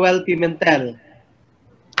Joel Pimentel.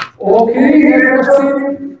 Okay, Negros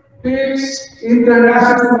picks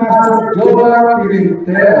International Master Joel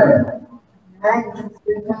Pimentel.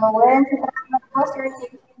 Noel, salamat po, Sir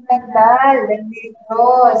Chicken Nagdal,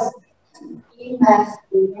 Negros.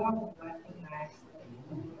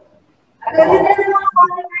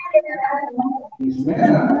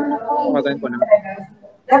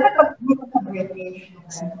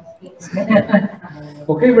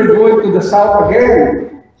 Okay, we're going to the south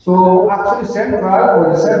again. So actually central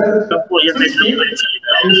or the seventh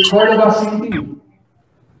is Cordova City.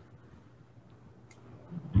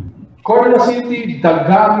 Cordova City,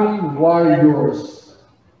 Dagami Warriors.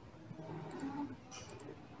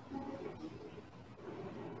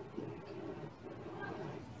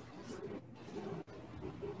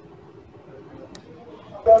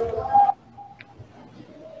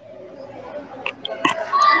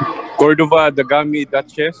 Cordova Dagami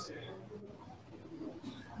Duchess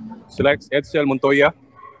selects Edsel Montoya,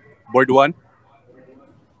 board 1.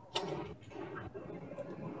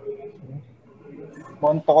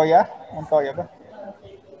 Montoya ba?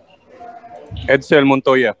 Edsel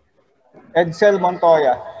Montoya. Edsel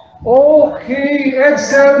Montoya. Okay,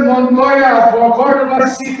 Edsel Montoya for Cordova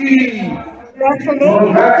City.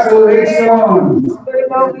 Congratulations.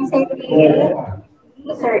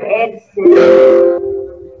 Sir Edsel.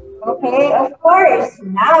 Okay, of course.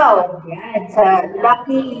 Now, yan, sa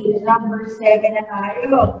lucky number 7 na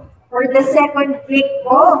tayo. For the second pick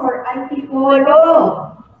po, for Antipolo.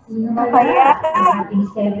 Sino na kaya? Ating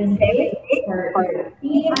 7th pick for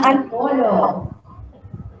Team Antipolo.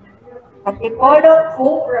 Antipolo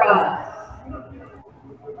Cobra.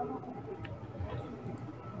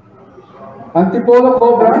 Antipolo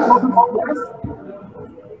Cobras.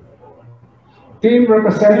 Team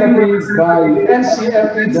represented by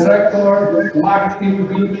NCFP Director Marketing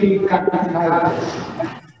Vicky Capital.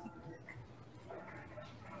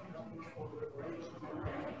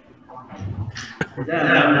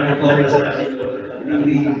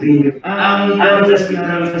 Ang just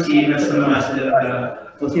naman si National Master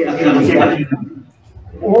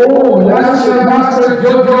Oh, National Master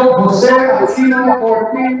Jojo Jose Aquino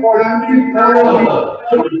for Team Anti-Polo.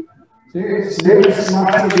 Six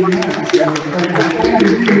master din yan.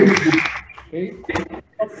 Okay.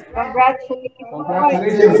 Congratulations.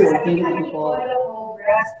 Congratulations for Team Anti-Polo.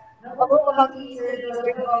 Ako mag-Sir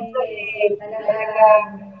Gonzales,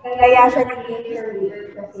 talagang kaya siya nag-interview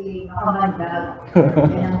kasi makamandag.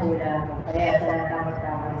 Yan ang hula. Kaya sa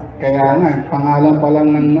tama-tama. Kaya nga, pangalan pa lang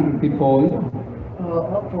ng Anti-Polo.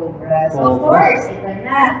 Oo, Cobras. Of course, ito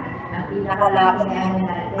na. Ang pinakalakang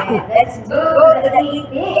natin. Let's go to the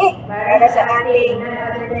itik para sa ating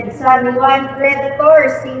San Juan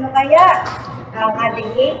Predators. Sino kaya ang ating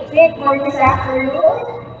itik for this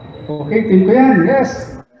afternoon? Okay, team ko yan.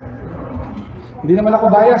 Yes. Hindi naman ako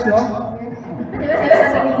bias, no?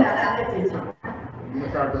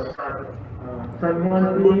 San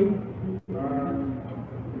Juan team,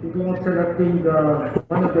 thinking of selecting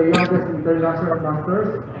one of the youngest international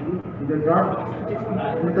masters in the draft,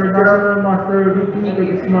 International Master Ricky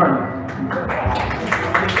Guzman.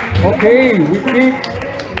 Okay, we pick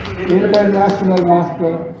International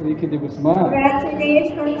Master Ricky de Guzman.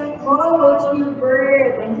 Congratulations po, Coach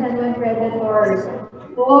Hubert and San Juan Predators,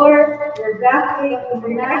 for your drafting of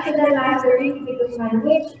International Master Ricky Guzman,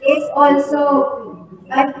 which is also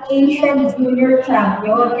an Asian junior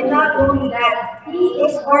champion. And not only that, he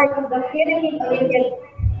is part of the Philippine Olympic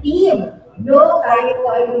team. No, tayo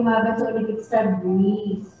po ay lumaban sa Olympics sa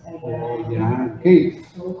Greece. Yan. Okay.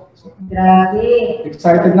 Grabe.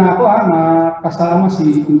 Excited na ako makasama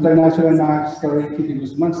si International Master Ricky de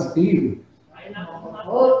Guzman sa team.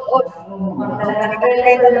 From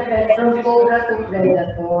Cobra to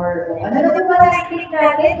Predator. Ano naman pala nakikita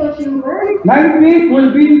natin, Coach Hubert? 9th pick will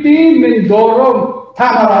be Team Mindoro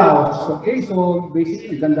Tamaraos. Okay, so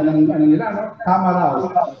basically, ganda ng ano nila, no?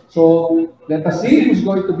 Tamaraos. So, let us see who's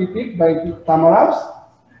going to be picked by Tamaraos.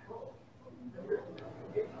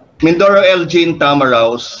 Mindoro Elgin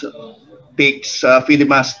Tamaraos picks Field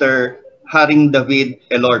Master Haring David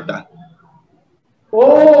Elorta.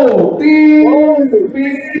 Oh, Team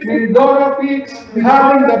Mindoro picks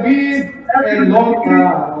Haring David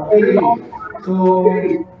Elorta. Okay,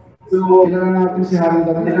 so kilala natin si Haring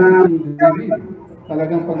David.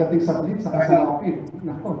 Talagang pagdating sa blitz, saka sa lapit.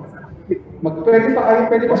 Nako. Pwede pa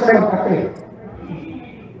siya magkape.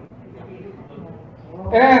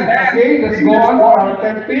 And, okay, let's go on for our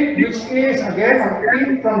 10th pick, which is, again, a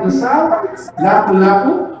team from the south,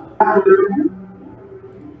 Lapu-Lapu.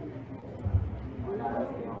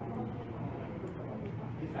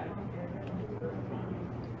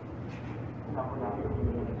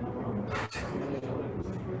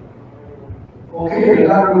 Okay,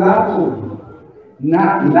 Lapu-Lapu.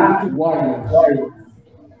 Not Warriors.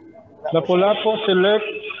 Lapu-Lapu select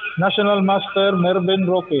National Master Mervin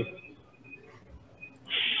Roque.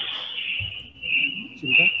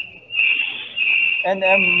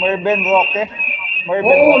 NM Mervin Roque.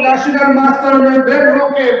 National Master Mervin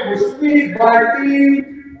Roque was picked by Team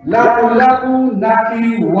Lapu-Lapu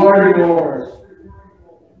Naki Warriors.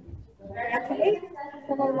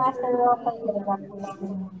 National Master Roque.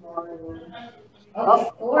 Of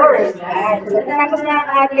course, guys. So, tapos na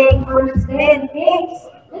ang ating first 10 picks.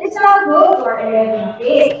 Let's now go to our 11th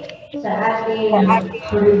pick sa ating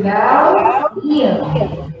Surigao team.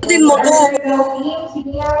 Surigao team,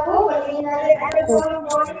 sige nga po, pagkain natin ano po ang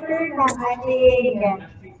roster ng ating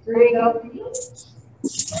Surigao team.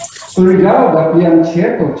 Surigao,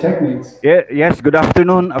 Bapiancheto, checkmates. Yes, good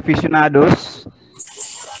afternoon, aficionados.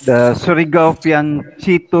 The Surigao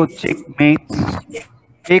Pianchito checkmates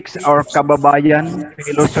picks our kababayan,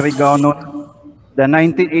 fellow Surigao, the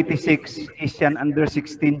 1986 Asian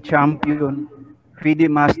Under-16 champion, FIDE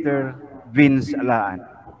Master Vince Alaan.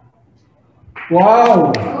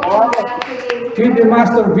 Wow! FIDE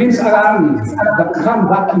Master Vince Alaan, the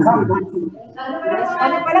comeback king.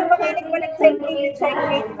 Ano palang pakinig mo ng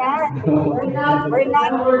checkmate na? We're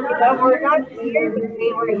not here to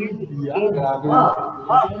play, we're here to play.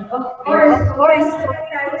 Of course,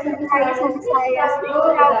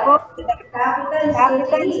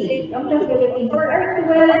 capital state of the Philippines. For our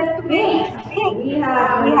 12th pick, we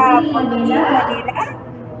have Manila.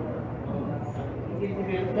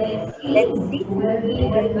 Let's see.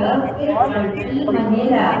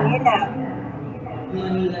 Manila.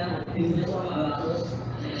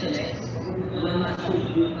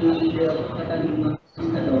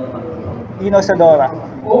 Ino Sadora.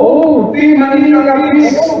 Oh, Team Manila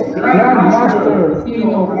picks Grandmaster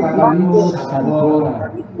Ino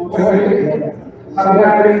Sadora. Sabi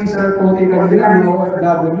natin sa Koti Cardinal,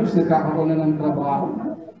 OFWs, nagkakaroon na ng trabaho.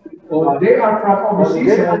 They are from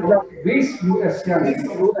overseas, so this US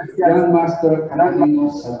Grandmaster Carolino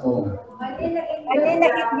Santona. Ate,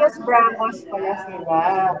 na-Indios Bramos pala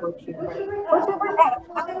sila, Coach Hubert. Coach Hubert,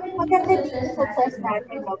 ang maganda dito sa chess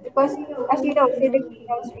natin, no? Because, as you know,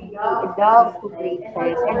 Filipinos really love to play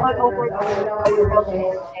chess. And all over the world, our love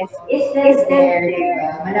for chess is still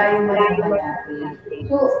there. Malayo man natin.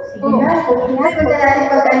 So, sige na, Coach Hubert, punta natin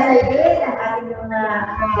pag-translate ang ating mga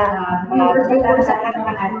viewers at ang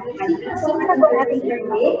mga athletes. Sino na ba ating third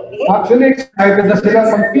pick? Actually, excited na silang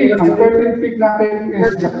mag-pick. Ang 13th pick natin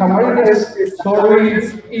is the Camarines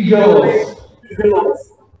Eagles.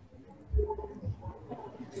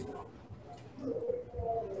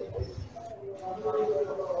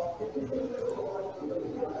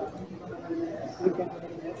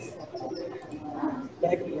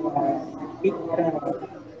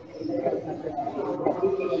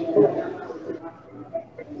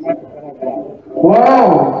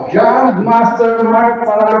 Wow! Grandmaster Mark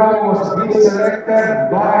Parago was being selected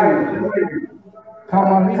by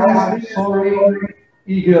Camarines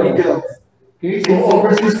Eagles. Okay, so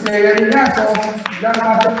overseas player niya. So,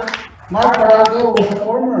 Grandmaster Mark Parago was a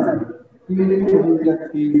former Philippine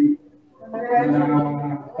team.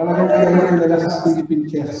 Talagang nila sa Philippine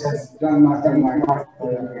chess. Grandmaster Mark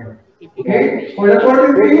Parago. Okay, for the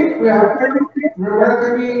 14th pick, we're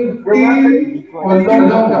welcoming Team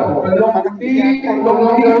Olongapo. Team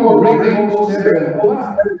Olongapo, Rainbow 7.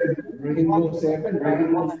 Rainbow 7,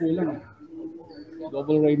 Rainbow 2 lang.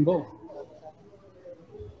 Double rainbow.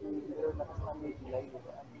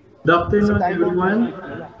 Good afternoon, everyone.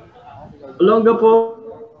 Olongapo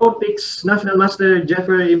picks National Master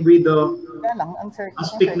Jeffrey Imbrido as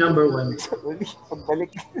pick number 1.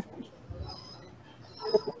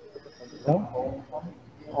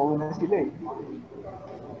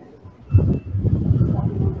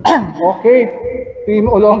 Okay, Team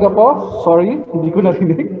Olongapo. Sorry, hindi ko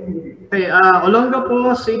narinig. Okay,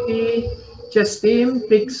 Olongapo City Chess Team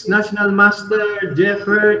picks National Master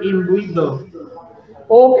Jeffrey Imbrido.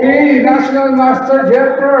 Okay, National Master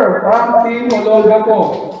Jeffrey from Team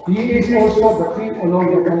Olongapo. He is also the Team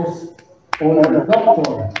Olongapo's owner,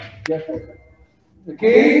 Dr. Jeffrey.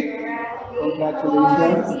 Okay,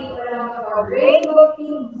 congratulations. Rainbow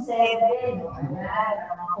Team 7.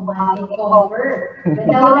 Kumain cover.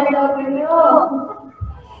 Ganda na nyo.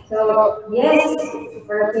 So, yes,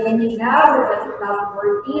 we're finished now with the top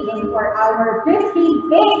 14 and for our 15th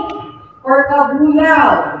pick for Kabuyao.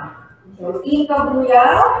 So, Team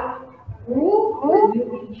Kabuyao, who will you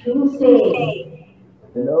be choosing?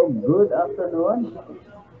 Hello, good afternoon.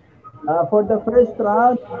 For the first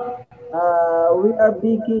round, we are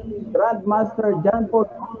picking Grandmaster John Paul.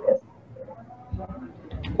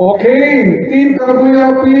 Okay, Team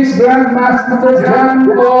Kabuyao please, Grandmaster John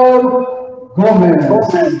Paul Gomez.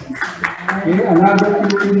 Okay, another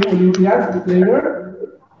Philippine Olympiad player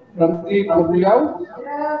from Team Kabuyao.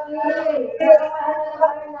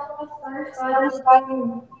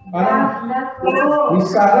 Parang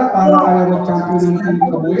Miskala, parang ayaw mag-champion ng Team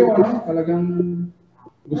Kabuyao, ano? Talagang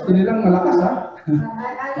gusto nilang malakas, ha?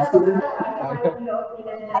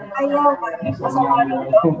 Ayaw, masama rin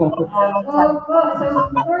So,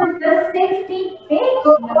 for the 16th pick,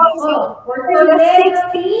 for the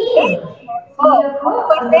 16th,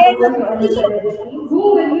 who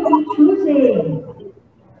will you be choosing?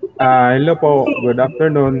 Hello po, good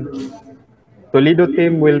afternoon. Toledo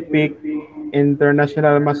team will pick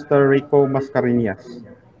International Master Rico Mascarenhas.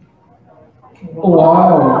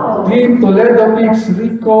 Wow! Team Toledo picks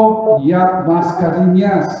Rico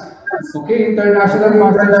Mascarenhas. Okay, international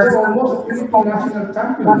master, almost international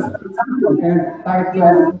champion. And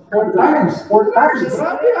title 4 times. 4 times.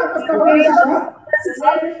 Grabe, apat na beses, ha?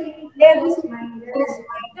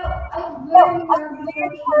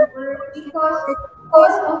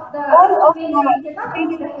 Because all of the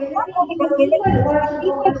people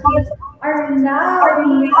watching are now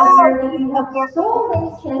learning about so many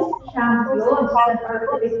chess champions that are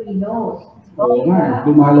Filipinos. Oo nga,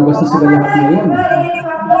 lumalabas na sila lahat ngayon.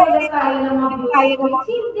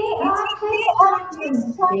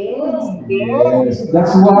 Yes,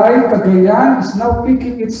 that's why Cagayan is now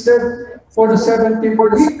picking itself for the 17th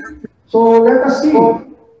pick. So let us see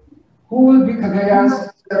who will be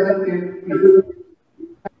Cagayan's 17th pick.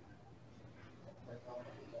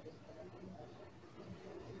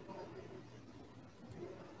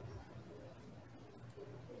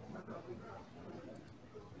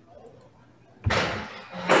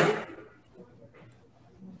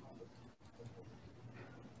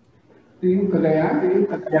 Team Cagayan?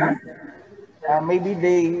 Maybe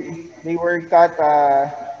they were cut,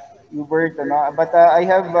 Hubert, but I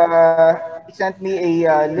have He sent me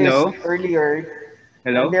a list Hello? earlier.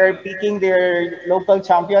 Hello? And they're picking their local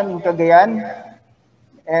champion in Cagayan.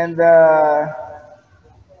 And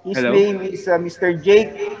his Hello? name is Mr.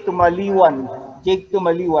 Jake Tumaliwan. Jake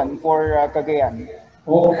Tumaliwan for Cagayan.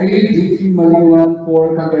 Okay, JP Maliwan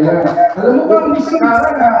for Cagayan. Alam mo ba, Miss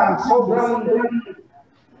Cara, na sobrang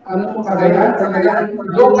ano po Cagayan,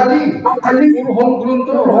 locally, puro homegrown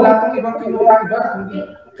to, wala pong ibang kinuha iba, kundi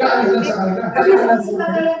galing lang sa kanila.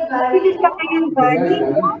 Mabilis pa kayong body,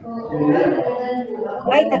 no?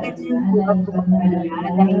 Ay, taga-dyan po ang pagkakala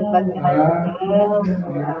dahil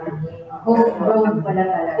Homegrown pala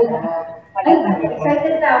talaga. Ay,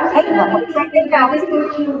 excited na ako. Ay, excited na ako.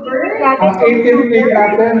 Ang 18th pick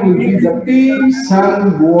natin will be the Team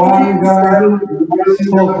Zamboanga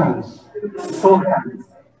Sultans.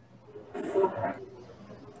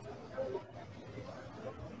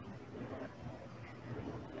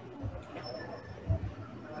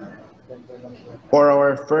 For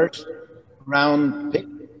our first round pick,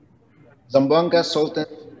 Zamboanga Sultan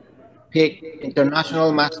pick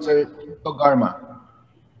International Master Tito Garma.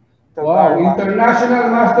 Wow,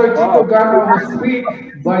 International Master Tito Garma was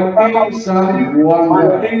picked by Team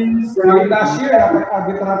Zamboanga. Last year,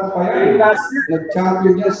 nakapag-arbitrato pa yan.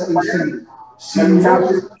 Nag-champion niya sa isang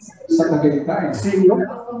seniors sa Tagaytay.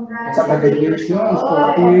 Sa Tagaytations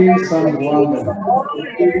for Team Zamboanga.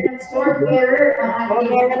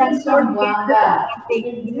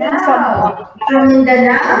 From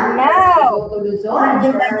Mindanao, to Luzon,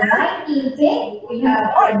 for our 19th pick, we have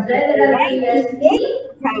our General Trias team.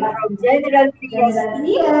 From General Trias.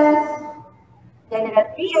 General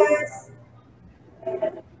Trias.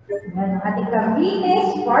 Ating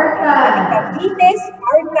Cavite Spartans.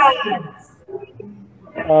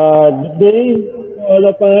 Good day to all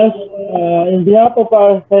of us. In behalf of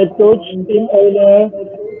our head coach, Team Euler,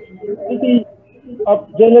 City of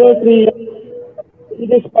General Trias,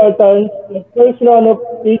 City Spartans, the first round of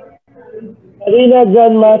pick, Arena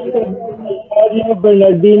Grandmaster Mario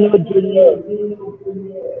Bernardino Jr.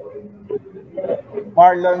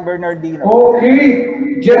 Marlon Bernardino. Okay,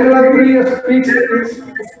 General Trias picks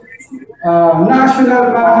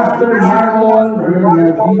National Master Marlon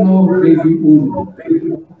Bernardino Baby Uno.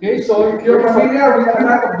 Okay, so if you're familiar with the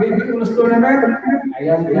lot of Baby Uno's tournament,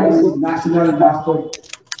 ayan guys, National Master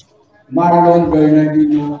Marlon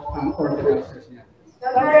Bernardino ang organizers niya.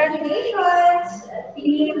 Congratulations,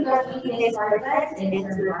 Team Cavite Spartans. And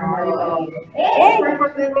for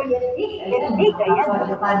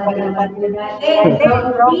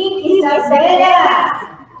Team Isabela.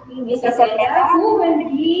 Team Isabela, who will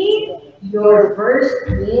be your first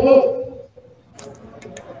pick?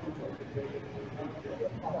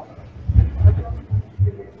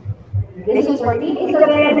 This is for Team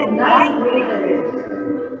Isabela, 9th graders.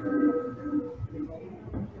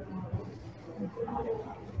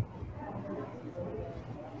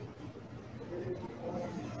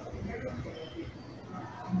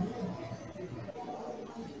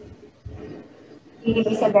 Team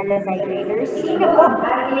Isabela 9th graders. Sino po ang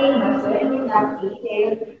ating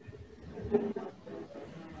mag-update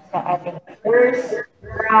sa ating first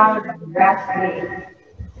round draft pick?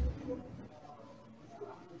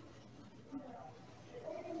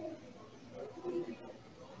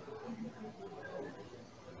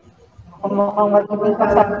 mukhang magiging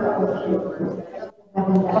pasap.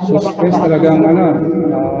 Suspense talagang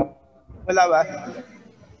wala ba?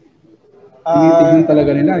 Tinitignan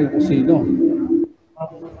talaga nila yung sino.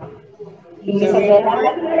 Maybe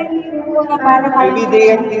they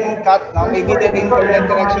have been cut now. Maybe the internet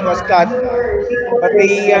connection was cut. But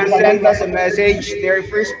they sent us a message. Their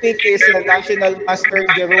first pick is the National Master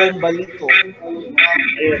Jerome Balito.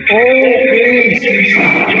 Okay,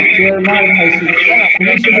 Chairman, I see.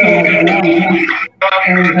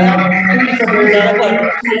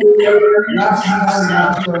 National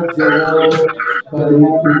Master Jerome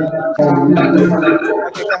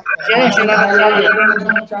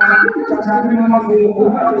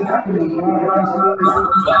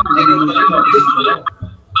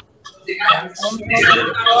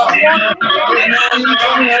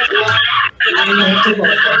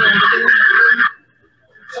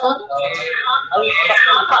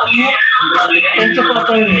Thank you for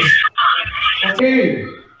turning. Okay,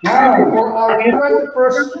 now for our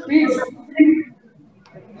 21st pick.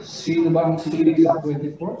 Sino ba ang sili sa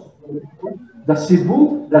 24? The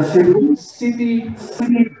Cebu City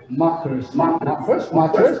Makers.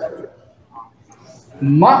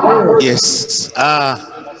 Yes.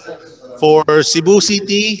 For Cebu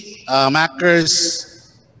City Makers,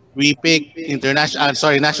 we pick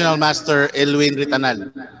National Master Elwin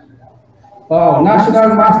Ritanal.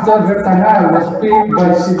 National Master Retanal was picked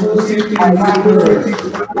by Cebu City Matters.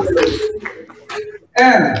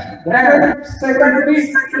 And the second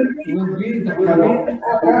pick will be the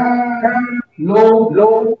Kaloocan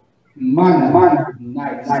Low Man.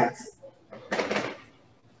 Nice.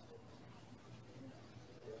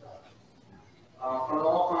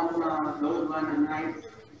 Kaloocan Low Man Knights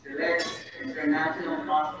select International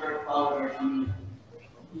Master Power Team.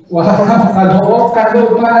 Wow, Kaloocan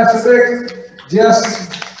Low Man select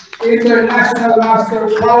just International Master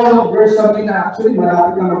Paulo Versamina. Actually,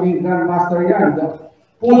 malapit na maging Grandmaster yan. The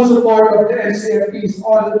full support of the NCFP's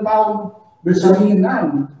all-town Versamina.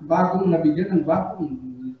 Bagong nabigyan ng bagong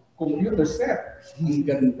computer set. Ang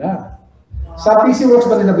ganda. Sa PC Works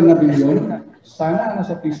ba nila binabili yun? Sana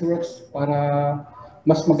sa PC Works para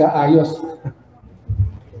mas mag-aayos.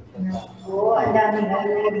 Oo, ang daming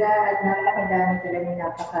ayuda at napakadami talaga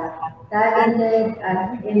napaka-talented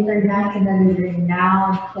at internationally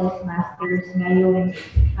renowned chess masters ngayong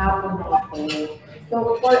hapon na ito.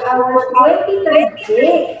 So, for our 2026,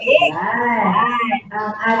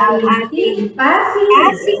 ang ating Team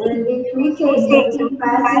Pasig will be choosing Team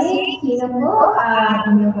Pasig. Sino po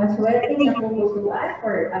ang inyong maswerte na pupusuan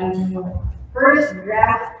for ang inyong first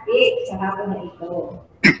draft pick sa hapon na ito?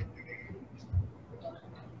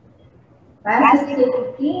 Pasig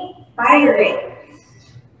City Pirates.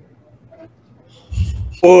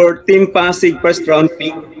 For Team Pasig first round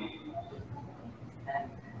pick,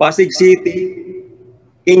 Pasig City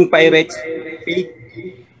King Pirates pick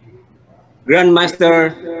Grandmaster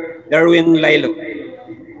Darwin Lilo.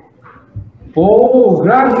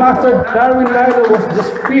 Grandmaster Darwin Lilo was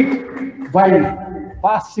just picked by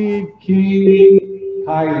Pasig King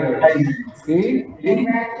Pirates. Okay?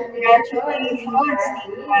 Congratulations,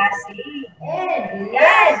 Team Pasig. And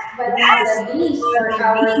last but not the least, for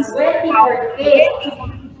our 24th pick,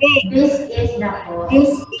 this is na po.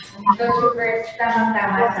 Super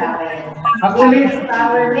tamang-tama sa akin. Actually,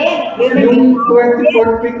 yung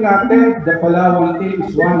 24th pick natin, the Palawan team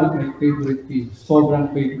is one of my favorite teams. Sobrang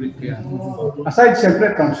favorite ko yan. Aside,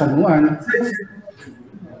 siyempre, from San Juan.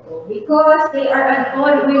 Because they are an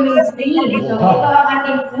all-women's team. So, ito ang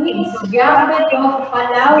ating Queen's Gambit of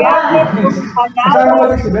Palawan. Kasama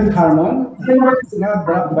ko si Ben Harmon.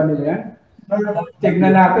 Na-draft ba nila yan?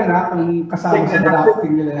 Tignan natin ha, kung kasama sa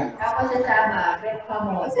drafting nila yan. Ako sasama, Ben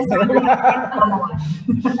Harmon.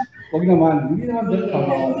 Huwag naman, hindi naman Ben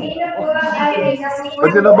Harmon. Sino po ang ating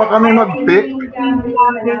Pwede na ba kami mag-pick?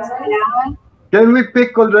 Can we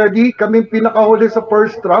pick already? Kaming pinakahuli sa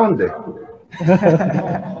first round eh.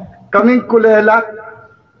 Kaming kulela.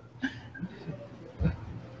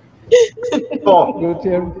 So,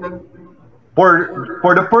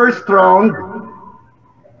 for the first round,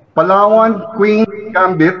 Palawan Queen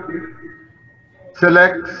Gambit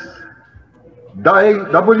selects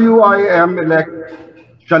WIM elect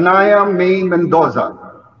Shania May Mendoza.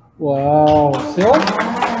 Wow. So,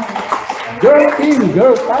 girl team,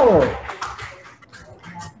 girl power.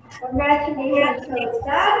 Congratulations. So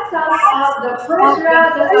that sums up the first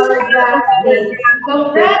round of our draft day.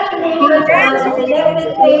 Congratulations to all the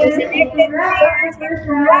selected players who draft the first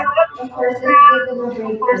round. Of course, let's take a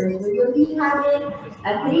break first. We will be having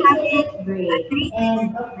a 3-minute break.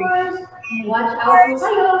 And of course, watch out po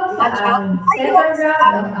kayo sa second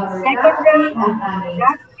round of our drafting ang aming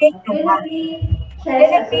Philippine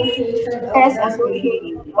Chess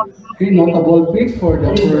Association. Okay, notable pick for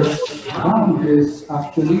the first round is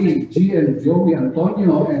actually GM Joey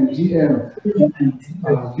Antonio and GM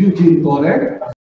Eugene Torre.